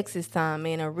at Texas time,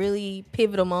 man. A really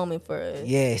pivotal moment for us.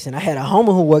 Yes, and I had a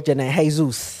homie who worked there named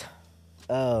Jesus,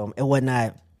 and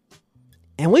whatnot.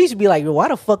 And we used to be like, why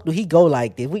the fuck do he go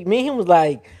like this? Me and him was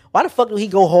like, why the fuck do he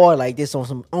go hard like this on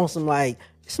some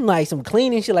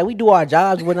cleaning shit? Like, we do our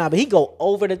jobs and whatnot, but he go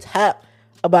over the top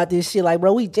about this shit. Like,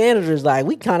 bro, we janitors, like,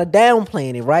 we kind of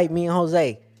downplaying it, right? Me and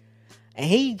Jose. And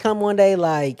he come one day,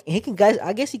 like,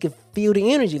 I guess he could feel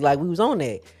the energy, like we was on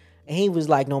that. And he was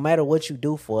like, no matter what you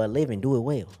do for a living, do it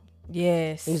well.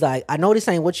 Yes. He's like, I know this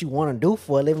ain't what you want to do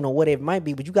for a living or whatever it might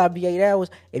be, but you got to be 8 hours.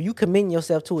 If you commit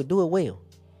yourself to it, do it well.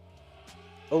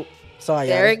 Oh, sorry,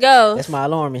 y'all. There it goes. That's my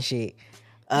alarm and shit.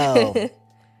 But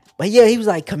yeah, he was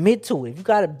like, commit to it. If you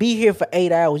got to be here for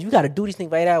 8 hours, you got to do this thing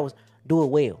for 8 hours, do it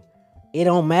well. It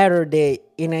don't matter that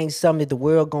it ain't something that the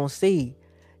world gonna see.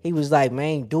 He was like,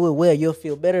 man, do it well. You'll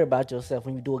feel better about yourself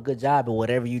when you do a good job at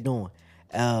whatever you're doing.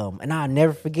 And I'll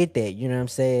never forget that. You know what I'm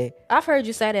saying? I've heard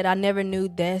you say that. I never knew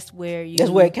that's where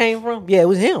it came from. Yeah, it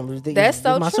was him. That's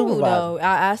so true, though.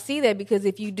 I see that, because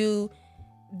if you do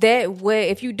that way,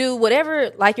 if you do whatever,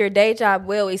 like your day job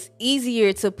well, it's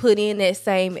easier to put in that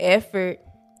same effort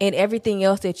in everything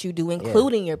else that you do,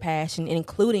 including your passion and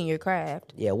including your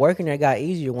craft. Yeah, working there got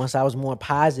easier once I was more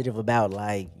positive about,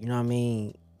 like, you know what I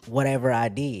mean, whatever I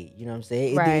did. You know what I'm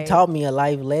saying? It taught me a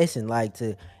life lesson, like,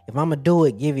 to, if I'm gonna do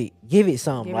it, give it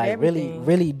something. Like,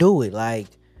 really do it. Like,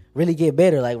 really get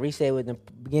better. Like Reese said with the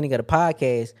beginning of the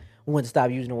podcast, we want to stop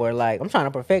using the word like. I'm trying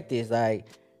to perfect this. Like,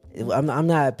 I'm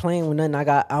not playing with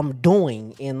nothing I'm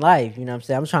doing in life. You know what I'm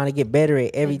saying? I'm trying to get better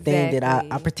at everything that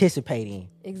I participate in.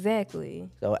 Exactly.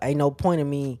 So ain't no point in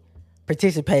me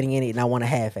participating in it and I want to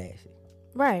half-ass it.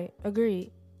 Right.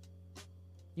 Agreed.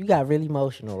 You got really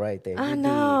emotional right there. I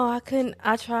know. I couldn't.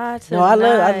 I tried to. No, I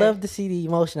love to see the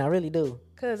emotion. I really do.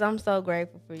 Cause I'm so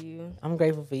grateful for you. I'm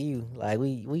grateful for you. Like,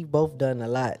 we both done a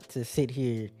lot to sit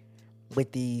here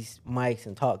with these mics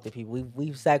and talk to people.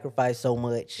 We've sacrificed so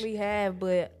much. We have,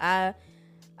 but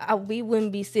we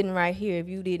wouldn't be sitting right here if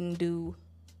you didn't do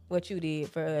what you did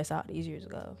for us all these years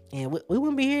ago. And we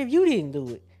wouldn't be here if you didn't do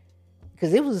it.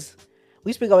 Because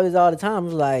we speak about this all the time. It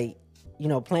was like,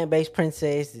 Plant-Based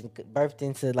Princess and birthed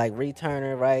into like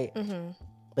Returner, right?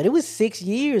 But it was 6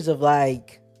 years of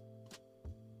like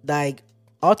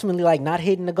ultimately like not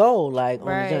hitting the goal. Like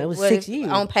Right. it was 6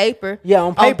 years on paper. Yeah,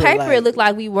 on paper. Like, it looked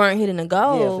like we weren't hitting the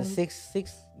goal. Yeah, for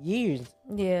six years.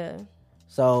 Yeah.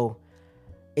 So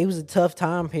it was a tough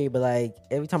time period, but like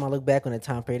every time I look back on that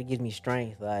time period, it gives me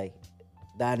strength. Like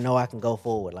that I know I can go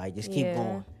forward. Like just keep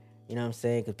going. You know what I'm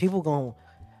saying? Because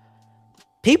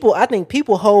I think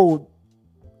people hold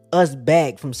us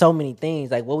back from so many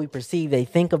things. Like what we perceive they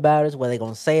think about us, what they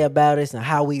gonna say about us, and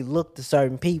how we look to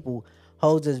certain people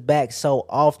holds us back so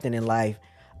often in life.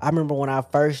 I remember when I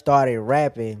first started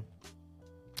rapping,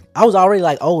 I was already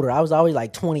like older. I was already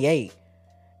like 28.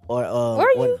 Were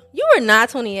you? You were not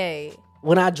 28.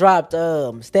 When I dropped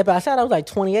Step Outside, I was like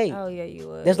 28. Oh yeah, you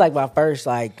were. That's like my first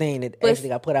like thing that actually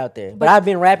got put out there. But I've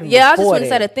been rapping. Yeah, I before was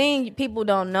just gonna say the thing people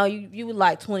don't know. You were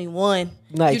like 21.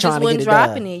 Like you just wasn't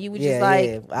dropping it. You were just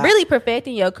like really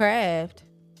perfecting your craft.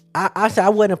 I said I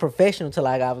wasn't a professional until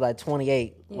like I was like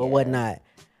 28 or whatnot.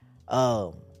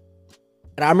 And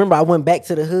I remember I went back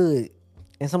to the hood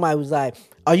and somebody was like,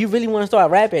 "Oh, you really want to start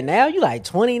rapping now? You like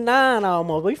 29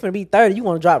 almost. But you finna be 30. You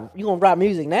gonna drop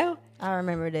music now?" I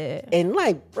remember that. And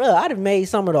like, bro, I'd have made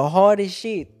some of the hardest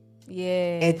shit.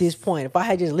 Yeah. At this point, if I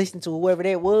had just listened to whoever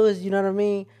that was, you know what I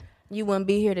mean? You wouldn't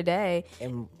be here today.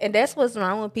 And that's what's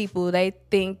wrong with people. They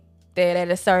think that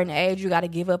at a certain age you got to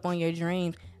give up on your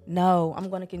dreams. No, I'm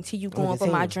going to continue going for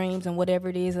my dreams and whatever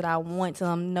it is that I want till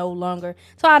I no longer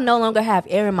have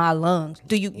air in my lungs.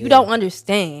 You don't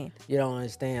understand. You don't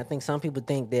understand. I think some people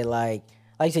think that like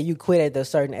you said, you quit at a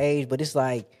certain age, but it's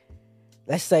like,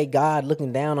 let's say God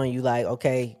looking down on you like,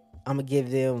 okay, I'm going to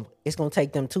give them, it's going to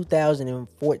take them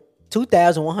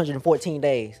 2,114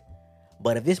 days.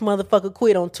 But if this motherfucker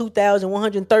quit on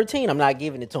 2,113, I'm not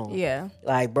giving it to him. Yeah.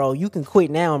 Like, bro, you can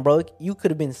quit now, bro. You could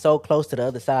have been so close to the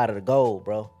other side of the goal,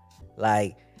 bro.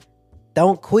 Like,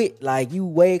 don't quit. Like, you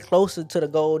way closer to the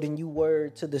goal than you were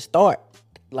to the start.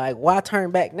 Like, why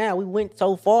turn back now? We went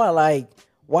so far. Like,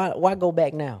 why go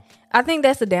back now? I think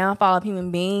that's the downfall of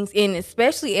human beings. And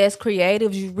especially as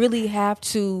creatives, you really have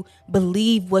to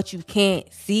believe what you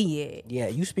can't see yet. Yeah,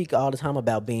 you speak all the time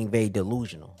about being very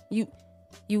delusional. You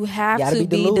have to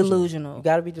be delusional. You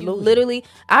gotta be delusional. Literally,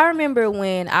 I remember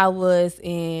when I was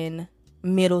in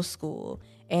middle school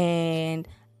and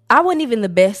I wasn't even the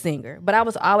best singer, but I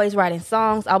was always writing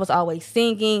songs. I was always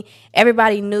singing.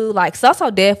 Everybody knew, like, So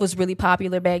Def was really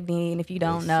popular back then, if you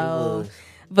don't know.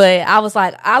 But I was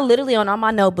like, I literally on all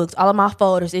my notebooks, all of my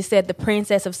folders, it said the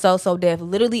Princess of So Def.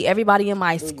 Literally everybody in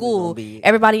my school,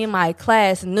 everybody in my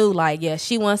class knew, like, yeah,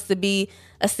 she wants to be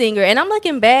a singer. And I'm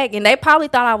looking back and they probably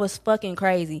thought I was fucking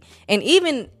crazy. And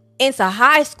even into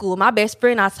high school, my best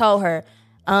friend, I told her,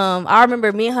 I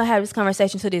remember me and her had this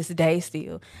conversation to this day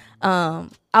still.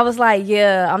 I was like,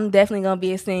 yeah, I'm definitely gonna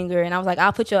be a singer. And I was like,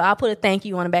 I'll put a thank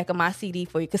you on the back of my CD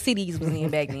for you, because CDs was in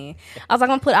back then. I was like,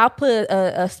 I'll put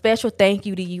a special thank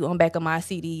you to you on the back of my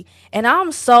CD. And I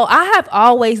have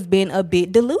always been a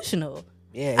bit delusional.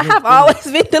 Yeah, I have always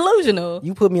been delusional.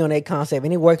 You put me on that concept,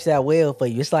 and it works out well for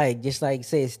you. It's like, just like it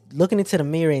says, looking into the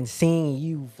mirror and seeing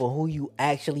you for who you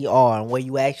actually are and where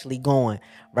you actually going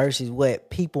versus what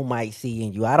people might see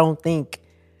in you. I don't think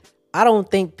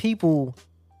people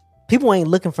ain't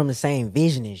looking from the same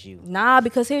vision as you. Nah,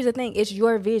 because here's the thing, it's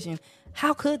your vision.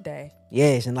 How could they?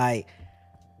 Yes, and like,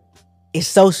 it's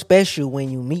so special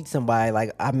when you meet somebody.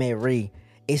 Like, I met Ree.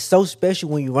 It's so special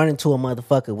when you run into a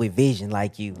motherfucker with vision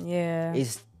like you. Yeah.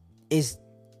 It's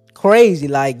crazy.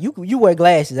 Like, you wear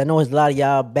glasses. I know there's a lot of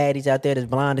y'all baddies out there that's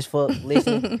blind as fuck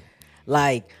listening.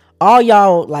 Like, all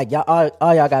y'all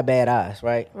got bad eyes,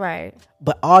 right? Right.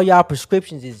 But all y'all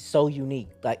prescriptions is so unique.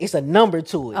 Like, it's a number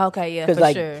to it. Okay, yeah, for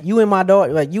like, sure. You and my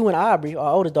daughter, like you and Aubrey,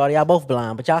 our oldest daughter, y'all both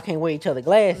blind, but y'all can't wear each other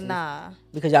glasses. Nah.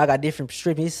 Because y'all got different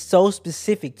prescriptions. It's so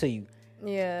specific to you.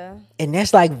 Yeah. And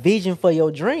that's like vision for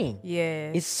your dream.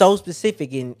 Yeah. It's so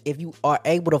specific. And if you are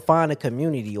able to find a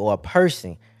community or a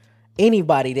person,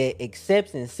 anybody that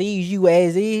accepts and sees you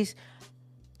as is,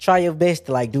 try your best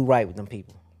to like do right with them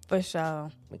people. For sure.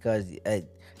 Because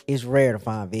it's rare to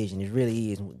find vision. It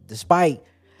really is. Despite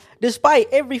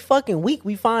every fucking week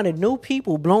we finding new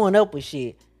people blowing up with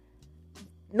shit.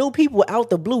 New people out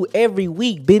the blue every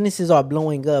week. Businesses are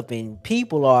blowing up and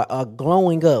people are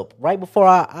glowing up right before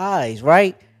our eyes,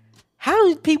 right? How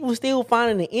is people still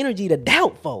finding the energy to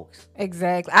doubt folks?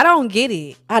 Exactly. I don't get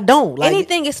it. I don't. Like,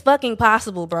 anything is fucking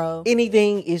possible, bro.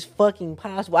 Anything is fucking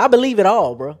possible. I believe it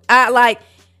all, bro.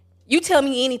 You tell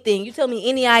me anything. You tell me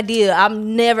any idea.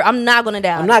 I'm not gonna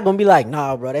doubt. I'm not gonna be like,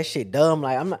 nah, bro, that shit dumb.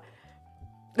 Like, I'm not.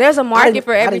 There's a market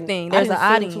for I everything. There's an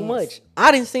audience. Too much.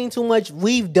 I didn't seen too much.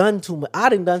 We've done too much. I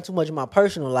didn't done too much in my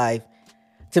personal life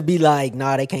to be like,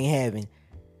 nah, they can't have it.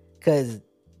 Cause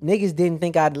niggas didn't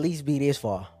think I'd at least be this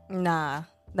far. Nah,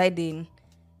 they didn't.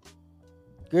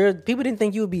 Girl, people didn't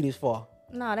think you would be this far.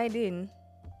 No, they didn't.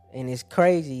 And it's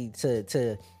crazy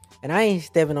to and I ain't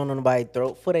stepping on nobody's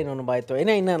throat. Foot ain't on nobody's throat. It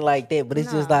ain't nothing like that. But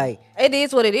it's just like, it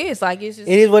is what it is. Like, it's just,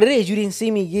 it is what it is. You didn't see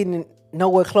me getting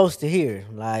nowhere close to here.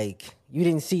 Like, you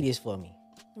didn't see this for me.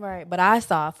 right. But I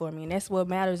saw it for me, and that's what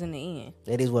matters in the end.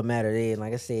 That is what matters. And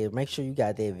like I said, make sure you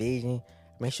got that vision.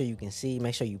 Make sure you can see.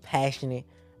 Make sure you passionate.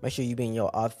 Make sure you being your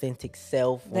authentic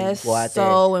self. That's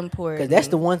so important. Because that's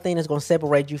the one thing that's gonna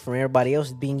separate you from everybody else,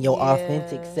 is being your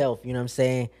authentic self. You know what I'm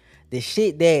saying? The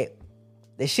shit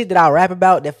that I rap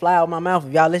about that fly out my mouth,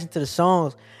 if y'all listen to the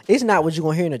songs, it's not what you're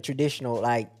gonna hear in the traditional,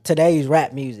 like today's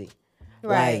rap music.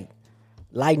 Right. Like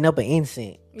lighting up an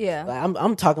incense. Yeah. Like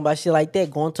I'm talking about shit like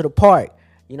that, going to the park.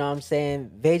 You know what I'm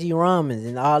saying? Veggie ramens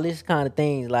and all this kind of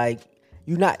things. Like,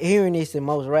 you're not hearing this in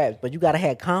most raps, but you gotta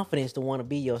have confidence to want to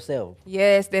be yourself.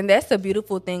 Yes, and that's the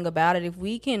beautiful thing about it. If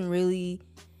we can really,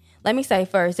 let me say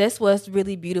first, that's what's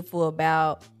really beautiful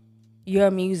about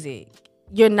your music.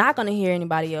 You're not going to hear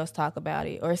anybody else talk about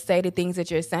it or say the things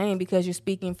that you're saying, because you're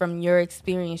speaking from your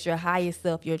experience, your highest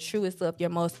self, your truest self, your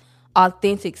most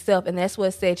authentic self. And that's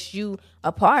what sets you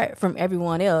apart from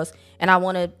everyone else. And I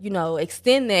want to,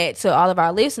 extend that to all of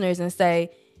our listeners and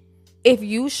say, if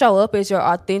you show up as your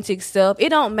authentic self, it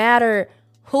don't matter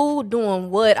who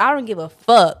doing what. I don't give a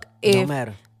fuck if Don't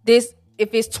matter. if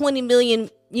it's 20 million,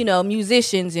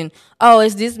 musicians and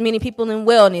it's this many people in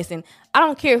wellness, and I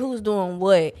don't care who's doing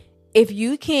what. If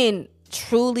you can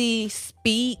truly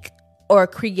speak or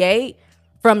create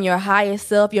from your highest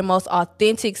self, your most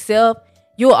authentic self,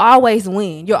 you'll always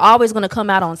win. You're always going to come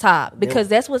out on top, because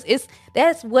that's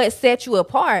what sets you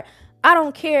apart. I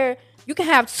don't care. You can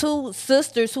have two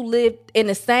sisters who live in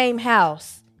the same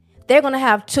house. They're going to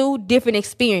have two different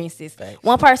experiences. Thanks.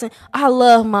 One person, I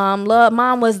love mom.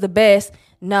 Mom was the best.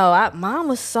 No, mom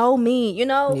was so mean,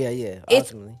 Yeah.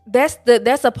 Ultimately.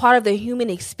 That's a part of the human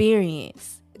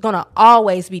experience. Gonna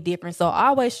always be different. So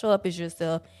always show up as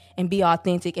yourself and be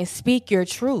authentic and speak your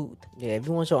truth. Yeah, if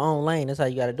you want your own lane, that's how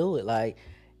you gotta do it. Like,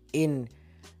 and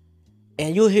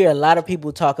you'll hear a lot of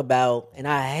people talk about, and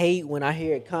I hate when I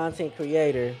hear a content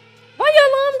creator. Why your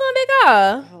alarm going back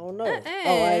off? I don't know.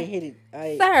 Oh, I ain't hit it.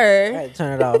 Sir. I had to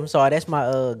turn it off. I'm sorry. That's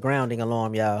my grounding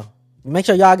alarm, y'all. Make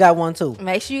sure y'all got one too.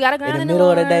 Make sure you got a grounding alarm. In the middle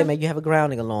of the day, make you have a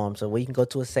grounding alarm, so where you can go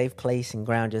to a safe place and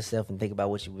ground yourself and think about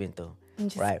what you've been through. And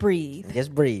just breathe.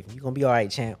 Just breathe. You're gonna be all right,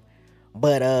 champ.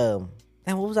 But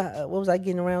what was I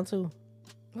getting around to?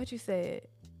 What you said?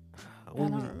 I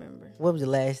don't remember. What was the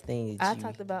last thing I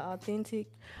talked about authentic.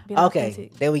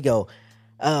 Authentic. There we go.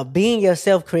 Being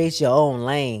yourself creates your own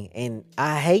lane. And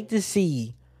I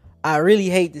really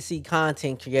hate to see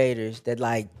content creators that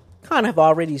like kind of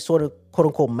already sort of quote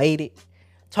unquote made it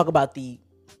talk about the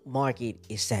market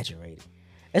is saturated.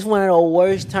 That's one of the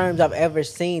worst terms I've ever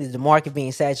seen, is the market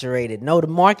being saturated. No,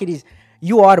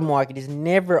 you are the market. It's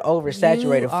never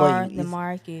oversaturated for you. The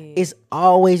market. It's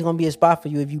always going to be a spot for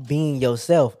you if you being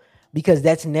yourself, because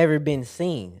that's never been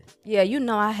seen. Yeah,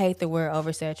 I hate the word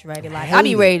oversaturated. Like, I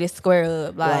be ready to square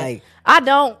up. Like I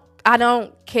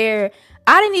don't care.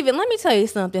 Let me tell you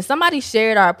something. Somebody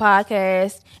shared our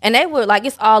podcast and they were like,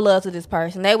 it's all love to this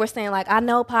person. They were saying like, I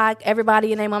know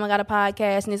everybody and their mama got a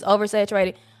podcast and it's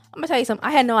oversaturated. I'm gonna tell you something.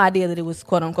 I had no idea that it was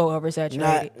quote unquote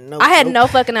oversaturated. I had no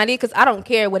fucking idea, because I don't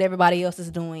care what everybody else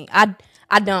is doing. I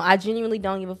don't. I genuinely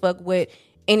don't give a fuck what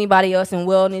anybody else in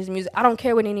wellness music. I don't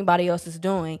care what anybody else is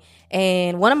doing.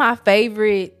 And one of my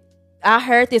favorite, I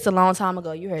heard this a long time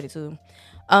ago. You heard it too.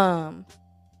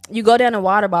 You go down a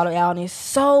water bottle out, and there's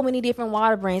so many different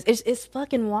water brands. It's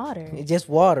fucking water. It's just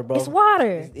water, bro. It's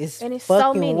water. It's fucking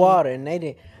so many. water,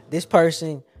 and this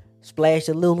person splashed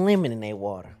a little lemon in their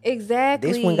water.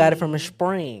 Exactly. This one got it from a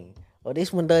spring, or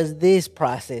this one does this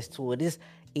process to it.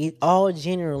 It all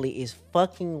generally is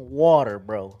fucking water,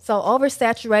 bro. So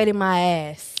oversaturated my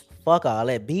ass. Fuck all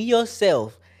that. Be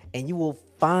yourself, and you will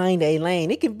find a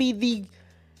lane. It can be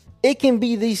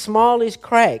the smallest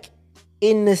crack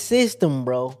in the system,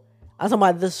 bro. I'm talking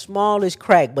about the smallest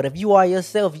crack, but if you are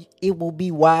yourself, it will be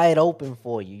wide open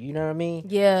for you. You know what I mean?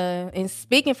 Yeah, and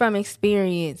speaking from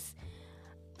experience,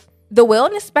 the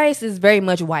wellness space is very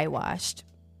much whitewashed.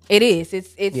 It is.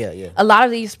 It's a lot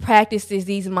of these practices,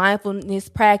 these mindfulness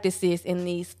practices, and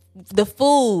the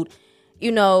food,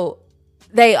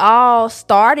 they all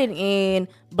started in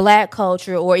Black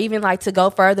culture, or even like to go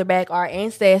further back, our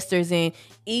ancestors in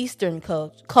Eastern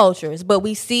cultures. But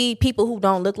we see people who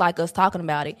don't look like us talking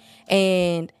about it.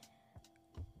 And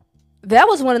that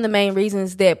was one of the main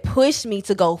reasons that pushed me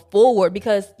to go forward,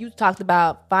 because you talked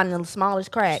about finding the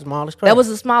smallest crack. That was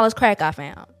the smallest crack I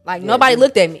found. Like, nobody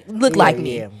looked like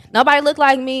me. Nobody looked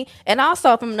like me. And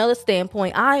also, from another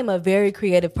standpoint, I am a very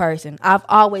creative person. I've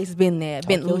always been there.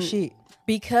 Shit.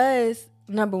 Because,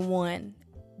 number one,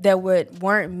 there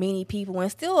weren't many people,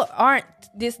 and still aren't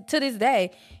to this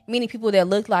day, many people that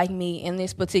look like me in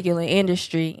this particular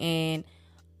industry. And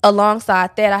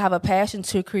alongside that, I have a passion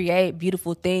to create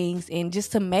beautiful things and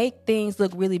just to make things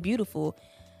look really beautiful.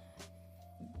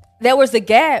 There was a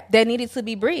gap that needed to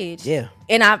be bridged. Yeah.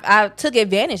 And I took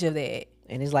advantage of that.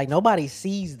 And it's like nobody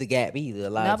sees the gap either.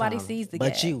 Nobody sees the gap.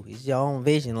 But you. It's your own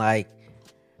vision. Like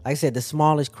I said, the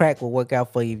smallest crack will work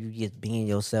out for you if you just being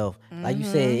yourself. Mm-hmm. Like you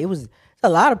said, it was a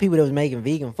lot of people that was making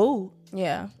vegan food.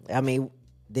 Yeah. I mean,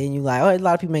 then you like, oh, a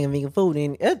lot of people making vegan food.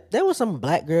 And there was some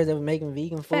black girls that were making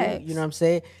vegan food. Facts. You know what I'm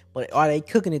saying? But are they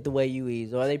cooking it the way you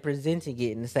is? Or are they presenting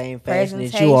it in the same fashion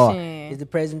that you are? Is the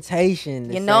presentation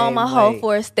the You know same I'm a hoe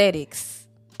for aesthetics.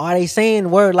 Are they saying the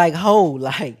word like hoe?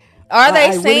 Like, are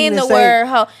they saying the word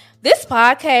hoe? This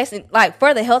podcast, like,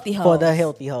 for the healthy hoes. For the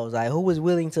healthy hoes. Like, who was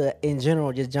willing to, in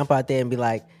general, just jump out there and be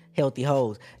like, healthy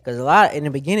hoes? Because in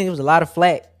the beginning, it was a lot of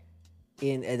flack.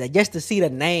 And just to see the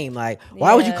name, like,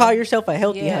 why would you call yourself a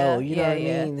healthy hoe? You know what I mean?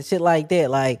 And shit like that.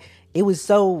 Like, it was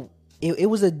so, it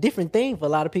was a different thing for a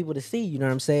lot of people to see, you know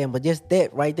what I'm saying? But just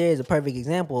that right there is a perfect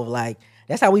example of, like,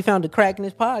 that's how we found the crack in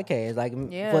this podcast. Like,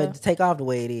 for it to take off the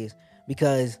way it is.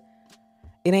 Because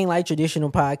it ain't like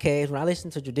traditional podcasts. When I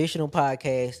listen to traditional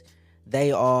podcasts,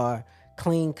 they are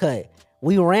clean cut.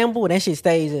 We ramble, and that shit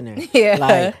stays in there. Yeah.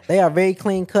 Like, they are very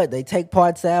clean cut. They take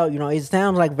parts out. You know, it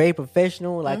sounds like very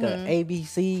professional, like a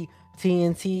ABC,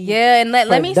 TNT. Yeah, and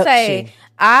let me say,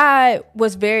 I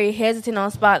was very hesitant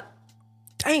on spot.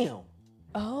 Damn.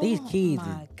 Oh, these kids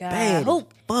my is God. bad as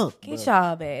fuck, Get bro.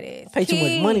 y'all badass. I pay too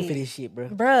much money for this shit, bro.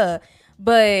 Bruh.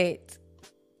 But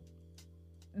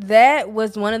that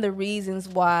was one of the reasons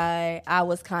why I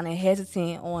was kind of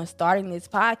hesitant on starting this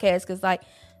podcast. Because, like,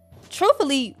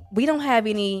 truthfully, we don't have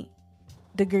any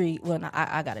degree. Well, no,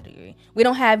 I got a degree. We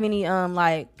don't have any,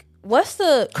 like, what's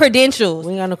the credentials?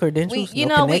 We ain't got no credentials,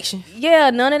 connection.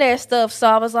 None of that stuff. So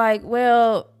I was like,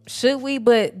 well, should we?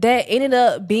 But that ended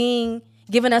up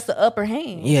giving us the upper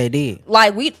hand. Yeah, it did.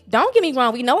 Like, don't get me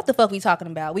wrong, we know what the fuck we talking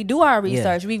about. We do our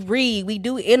research, we read, we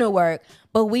do inner work,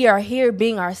 but we are here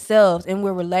being ourselves and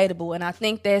we're relatable. And I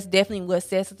think that's definitely what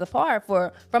sets us apart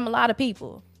from a lot of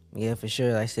people. Yeah, for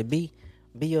sure. Like I said, be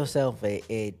yourself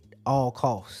at all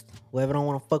costs. Whoever don't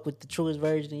want to fuck with the truest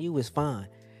version of you is fine.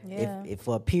 Yeah. If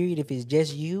for a period, if it's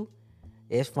just you,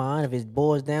 it's fine. If it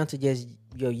boils down to just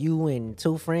you and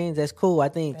two friends, that's cool. I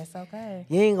think that's okay.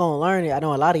 You ain't gonna learn it. I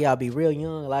know a lot of y'all be real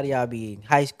young. A lot of y'all be in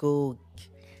high school.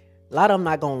 A lot of them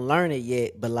not gonna learn it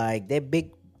yet. But like that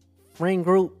big friend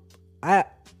group,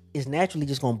 it's naturally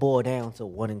just gonna boil down to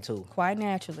one and two. Quite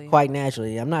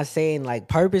naturally. I'm not saying like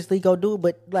purposely go do it,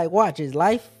 but like watch as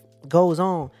life goes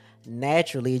on.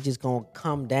 Naturally, it's just gonna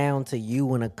come down to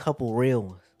you and a couple real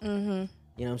ones. Mm-hmm.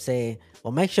 You know what I'm saying?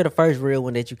 Well, make sure the first real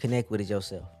one that you connect with is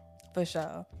yourself. For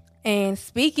sure. And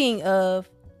speaking of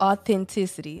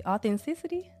authenticity. Yeah.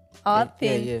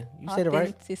 You said it right.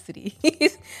 Authenticity.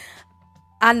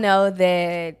 I know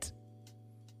that,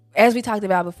 as we talked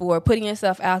about before, putting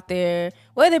yourself out there,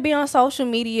 whether it be on social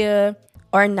media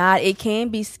or not, it can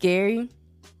be scary.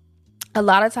 A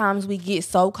lot of times we get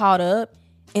so caught up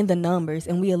in the numbers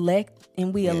and we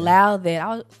allow that.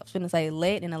 I was going to say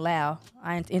let and allow.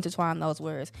 I intertwine those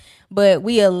words. But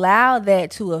we allow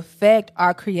that to affect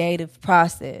our creative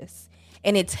process.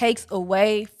 And it takes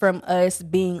away from us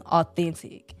being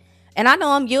authentic. And I know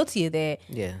I'm guilty of that.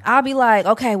 Yeah. I'll be like,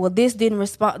 okay, well, this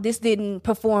didn't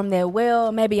perform that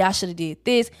well. Maybe I should have did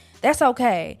this. That's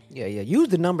okay. Yeah. Use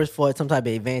the numbers for some type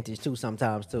of advantage too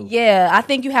sometimes too. Yeah, I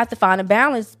think you have to find a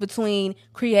balance between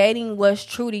creating what's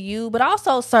true to you, but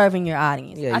also serving your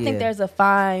audience. I think there's a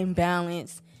fine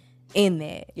balance in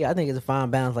that. Yeah, I think it's a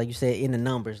fine balance, like you said, in the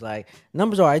numbers. Like,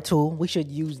 numbers are a tool. We should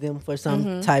use them for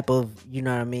some type of, you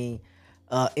know what I mean,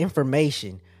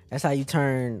 information. That's how you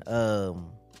turn a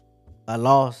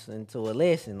loss into a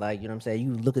lesson. Like, you know what I'm saying?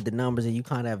 You look at the numbers and you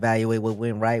kind of evaluate what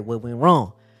went right, what went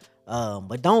wrong.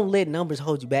 But don't let numbers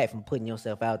hold you back from putting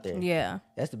yourself out there. Yeah.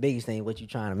 That's the biggest thing, what you're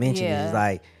trying to mention is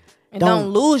like, and don't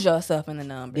lose yourself in the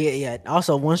numbers. Yeah.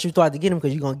 Also, once you start to get them,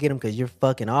 because you're going to get them because you're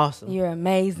fucking awesome. You're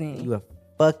amazing. You are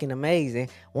fucking amazing.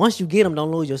 Once you get them,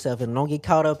 don't lose yourself and don't get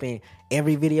caught up in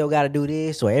every video got to do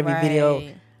this or every video.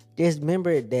 Just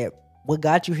remember that what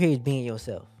got you here is being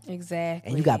yourself. Exactly.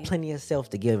 And you got plenty of self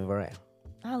to give around.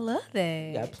 I love that.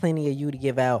 You got plenty of you to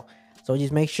give out. So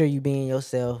just make sure you being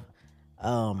yourself.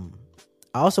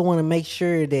 I also want to make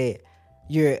sure that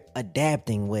you're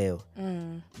adapting well,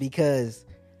 because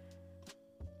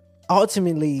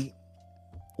ultimately,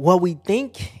 what we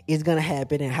think is gonna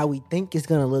happen and how we think it's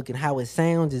gonna look and how it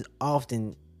sounds is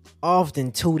often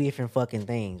two different fucking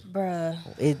things. Bruh.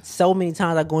 It's so many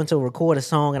times I go into record a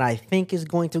song and I think it's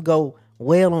going to go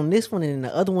well on this one, and then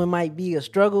the other one might be a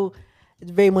struggle. It's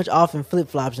very much often flip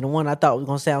flops, and the one I thought was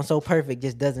gonna sound so perfect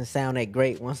just doesn't sound that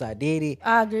great once I did it.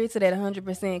 I agree to that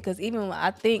 100%, because even when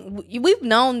I think we've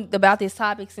known about this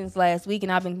topic since last week,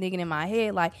 and I've been thinking in my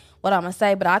head like what I'm gonna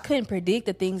say, but I couldn't predict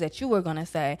the things that you were gonna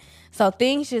say. So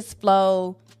things just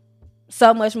flow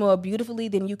so much more beautifully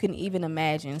than you can even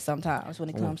imagine sometimes when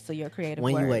it comes to your creative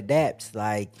When work. you adapt,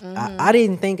 like I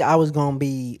didn't think I was gonna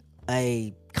be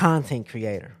a content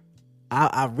creator.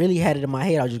 I really had it in my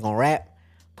head I was just gonna rap,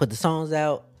 put the songs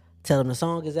out, tell them the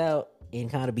song is out,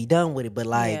 and kind of be done with it. But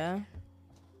like,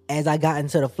 as I got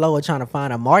into the flow of trying to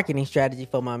find a marketing strategy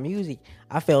for my music,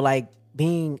 I felt like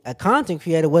being a content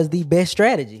creator was the best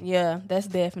strategy. Yeah, that's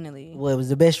definitely. Well, it was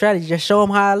the best strategy. Just show them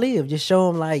how I live. Just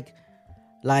show them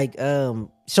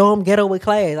show them ghetto with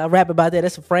class. I rap about that.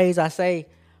 That's a phrase I say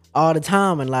all the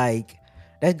time. And like,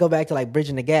 let's go back to like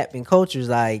bridging the gap in cultures.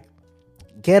 Like,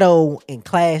 ghetto and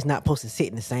class not supposed to sit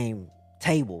in the same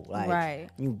table. Like, right.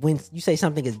 When you say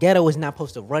something is ghetto, it's not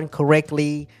supposed to run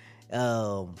correctly.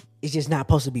 It's just not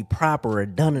supposed to be proper or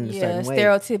done in a certain way.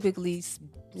 Stereotypically.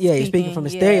 You're speaking from a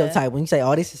stereotype. When you say,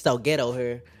 "Oh, this is so ghetto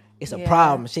here," it's a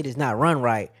problem. Shit is not run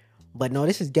right. But no,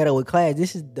 this is ghetto with class.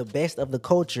 This is the best of the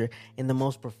culture in the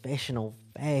most professional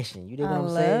fashion. You dig what I'm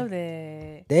saying? I love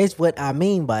that. That's what I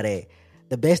mean by that.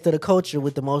 The best of the culture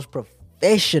with the most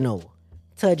professional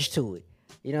touch to it.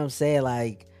 You know what I'm saying?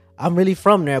 Like, I'm really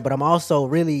from there, but I'm also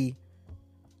really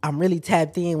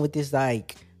tapped in with this,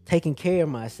 like, taking care of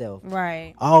myself.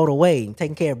 Right. All the way.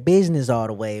 Taking care of business all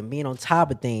the way and being on top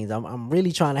of things. I'm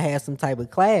really trying to have some type of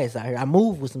class out here. I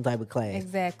move with some type of class.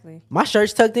 Exactly. My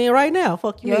shirt's tucked in right now.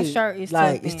 Fuck you. Your shirt is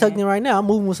like, tucked in. It's tucked in right now. I'm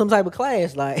moving with some type of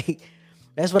class. Like,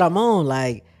 that's what I'm on.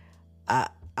 Like,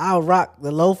 I'll rock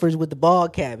the loafers with the ball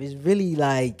cap. It's really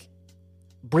like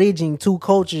bridging two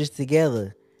cultures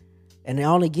together. And I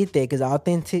only get that because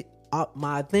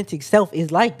my authentic self is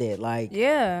like that. Like,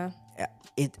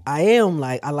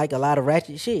 I like a lot of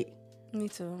ratchet shit. Me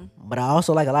too. But I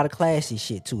also like a lot of classy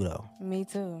shit too, though. Me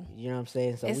too. You know what I'm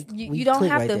saying? So you don't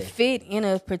have to fit in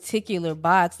a particular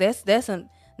box. That's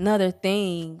another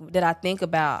thing that I think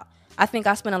about. I think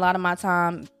I spent a lot of my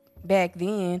time back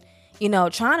then,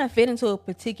 trying to fit into a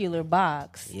particular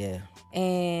box. Yeah.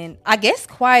 And I guess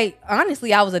quite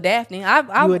honestly, I was adapting.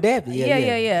 You adapted,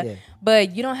 yeah.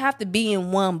 But you don't have to be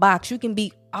in one box. You can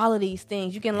be all of these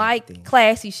things. You can like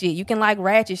classy shit. You can like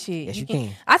ratchet shit. Yes, you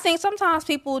can. I think sometimes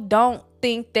people don't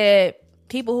think that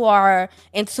people who are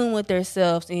in tune with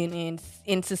themselves and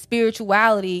into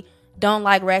spirituality don't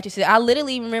like ratchet shit. I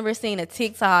literally remember seeing a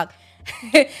TikTok.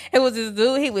 It was this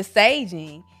dude. He was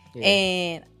saging,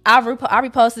 and I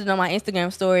reposted it on my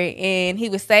Instagram story. And he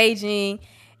was saging,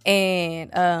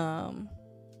 and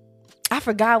I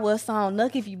forgot what song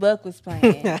Nuck If You Buck was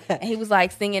playing. And he was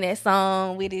like singing that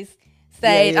song with his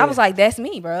stage. I was like, that's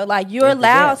me, bro. Like, you're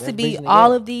allowed to be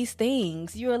all of these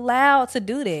things. You're allowed to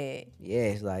do that. Yeah,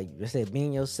 it's like I said,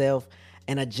 being yourself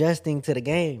and adjusting to the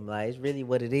game. Like, it's really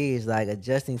what it is, like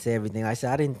adjusting to everything. Like I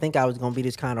said, I didn't think I was gonna be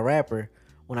this kind of rapper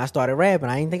when I started rapping.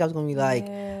 I didn't think I was gonna be like,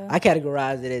 I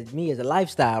categorized it as me as a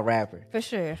lifestyle rapper. For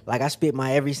sure. Like, I spit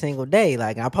my every single day.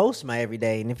 Like, I post my every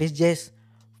day. And if it's just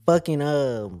fucking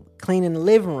cleaning the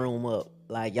living room up,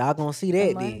 like, y'all gonna see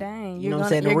that then. You know what I'm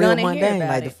saying? The real mundane.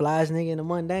 Like, the flies nigga in the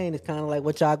mundane is kind of like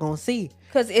what y'all gonna see.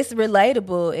 Because it's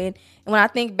relatable. And when I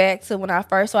think back to when I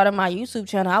first started my YouTube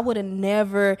channel, I would have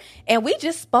never, and we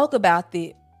just spoke about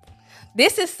this.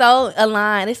 This is so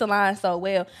aligned. It's aligned so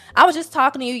well. I was just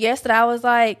talking to you yesterday. I was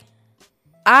like,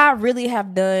 I really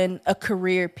have done a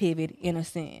career pivot in a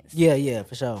sense. Yeah,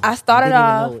 for sure. I started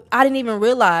off, I didn't even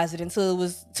realize it until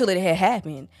it had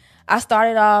happened. I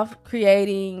started off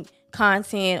creating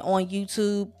content on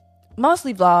YouTube,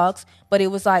 mostly vlogs, but it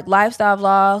was like lifestyle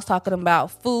vlogs talking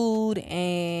about food,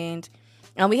 and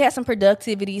we had some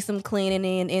productivity, some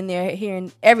cleaning in there here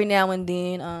and every now and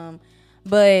then.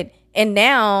 And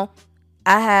now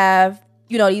I have,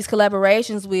 these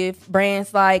collaborations with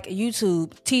brands like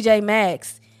YouTube, TJ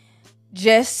Maxx,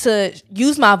 just to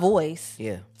use my voice.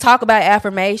 Yeah. Talk about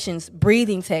affirmations,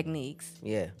 breathing techniques.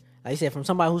 Yeah. Like you said, from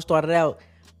somebody who started out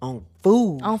on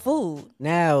food.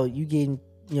 Now you getting,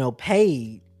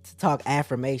 paid to talk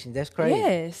affirmations. That's crazy.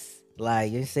 Yes.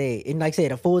 Like you said, and like I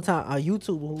said, a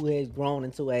YouTuber who has grown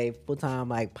into a full-time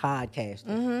like podcaster.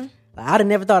 Mm-hmm. Like, I'd have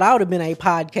never thought I would have been a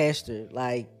podcaster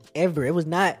like ever. It was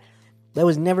not That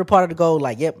was never part of the goal.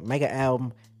 Like, yep, make an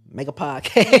album, make a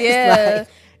podcast. Yeah. Like,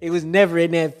 it was never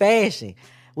in that fashion.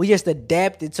 We just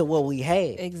adapted to what we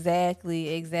had.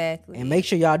 Exactly. And make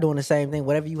sure y'all doing the same thing.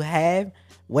 Whatever you have,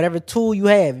 whatever tool you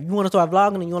have. If you want to start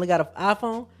vlogging and you only got an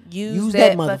iPhone, use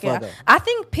that motherfucker. I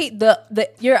think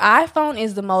your iPhone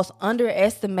is the most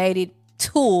underestimated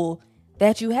tool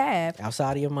that you have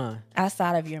outside of your mind.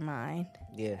 Outside of your mind.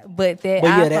 Yeah. But that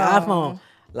iPhone,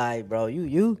 like, bro,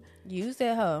 you use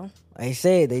that hoe. Like I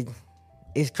said,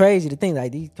 it's crazy to think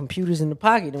like these computers in the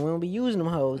pocket and we don't be using them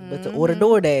hoes, but to order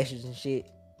DoorDashes and shit.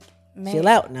 Man, chill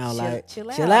out now, chill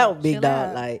out, big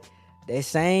dog. Like that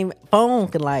same phone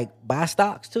can like buy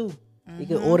stocks too. You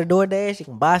can order DoorDash, you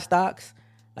can buy stocks.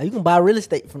 Like you can buy real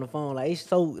estate from the phone. Like it's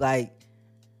so like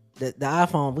the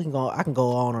iPhone. I can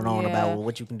go on and on about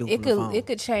what you can do from the phone. It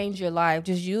could change your life.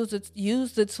 Just use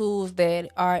the tools that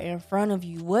are in front of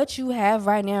you. What you have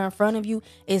right now in front of you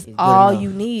is all you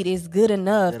need. It's good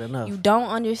enough. You don't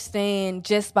understand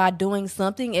just by doing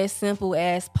something as simple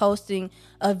as posting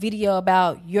a video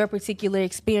about your particular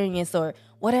experience or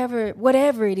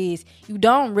whatever it is. You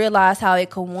don't realize how it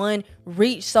can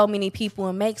reach so many people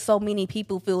and make so many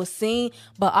people feel seen,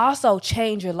 but also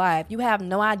change your life. You have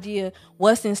no idea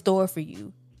what's in store for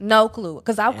you. No clue.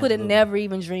 Because I could have never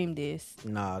even dreamed this.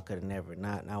 No, I could have never.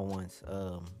 Not once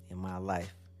in my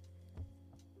life.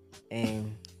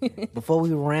 And before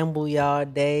we ramble y'all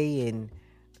day and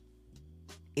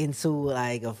into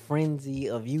like a frenzy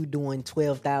of you doing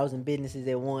 12,000 businesses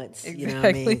at once, you know what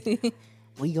I mean?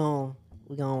 We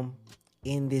gonna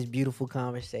end this beautiful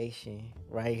conversation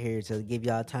right here to give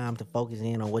y'all time to focus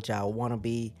in on what y'all want to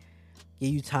be, give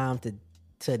you time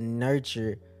to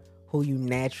nurture who you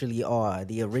naturally are,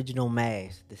 the original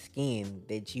mask, the skin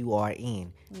that you are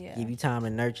in. Give you time to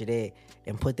nurture that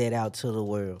and put that out to the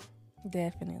world.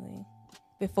 Definitely.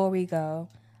 Before we go,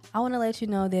 I want to let you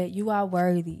know that you are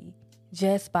worthy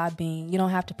just by being. You don't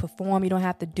have to perform. You don't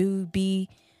have to be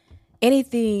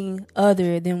anything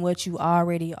other than what you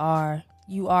already are.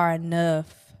 You are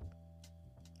enough.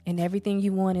 And everything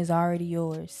you want is already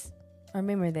yours.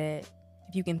 Remember that.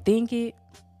 If you can think it,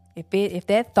 if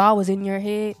that thought was in your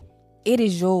head, it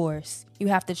is yours. You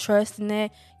have to trust in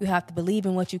that. You have to believe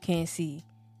in what you can't see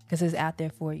because it's out there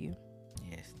for you.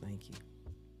 Yes, thank you.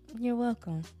 You're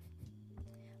welcome.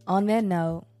 On that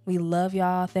note, we love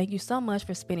y'all. Thank you so much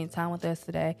for spending time with us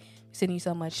today. We're sending you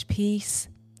so much peace,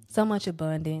 so much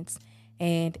abundance,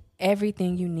 and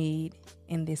everything you need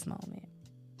in this moment.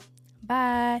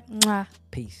 Bye. Mwah.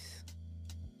 Peace.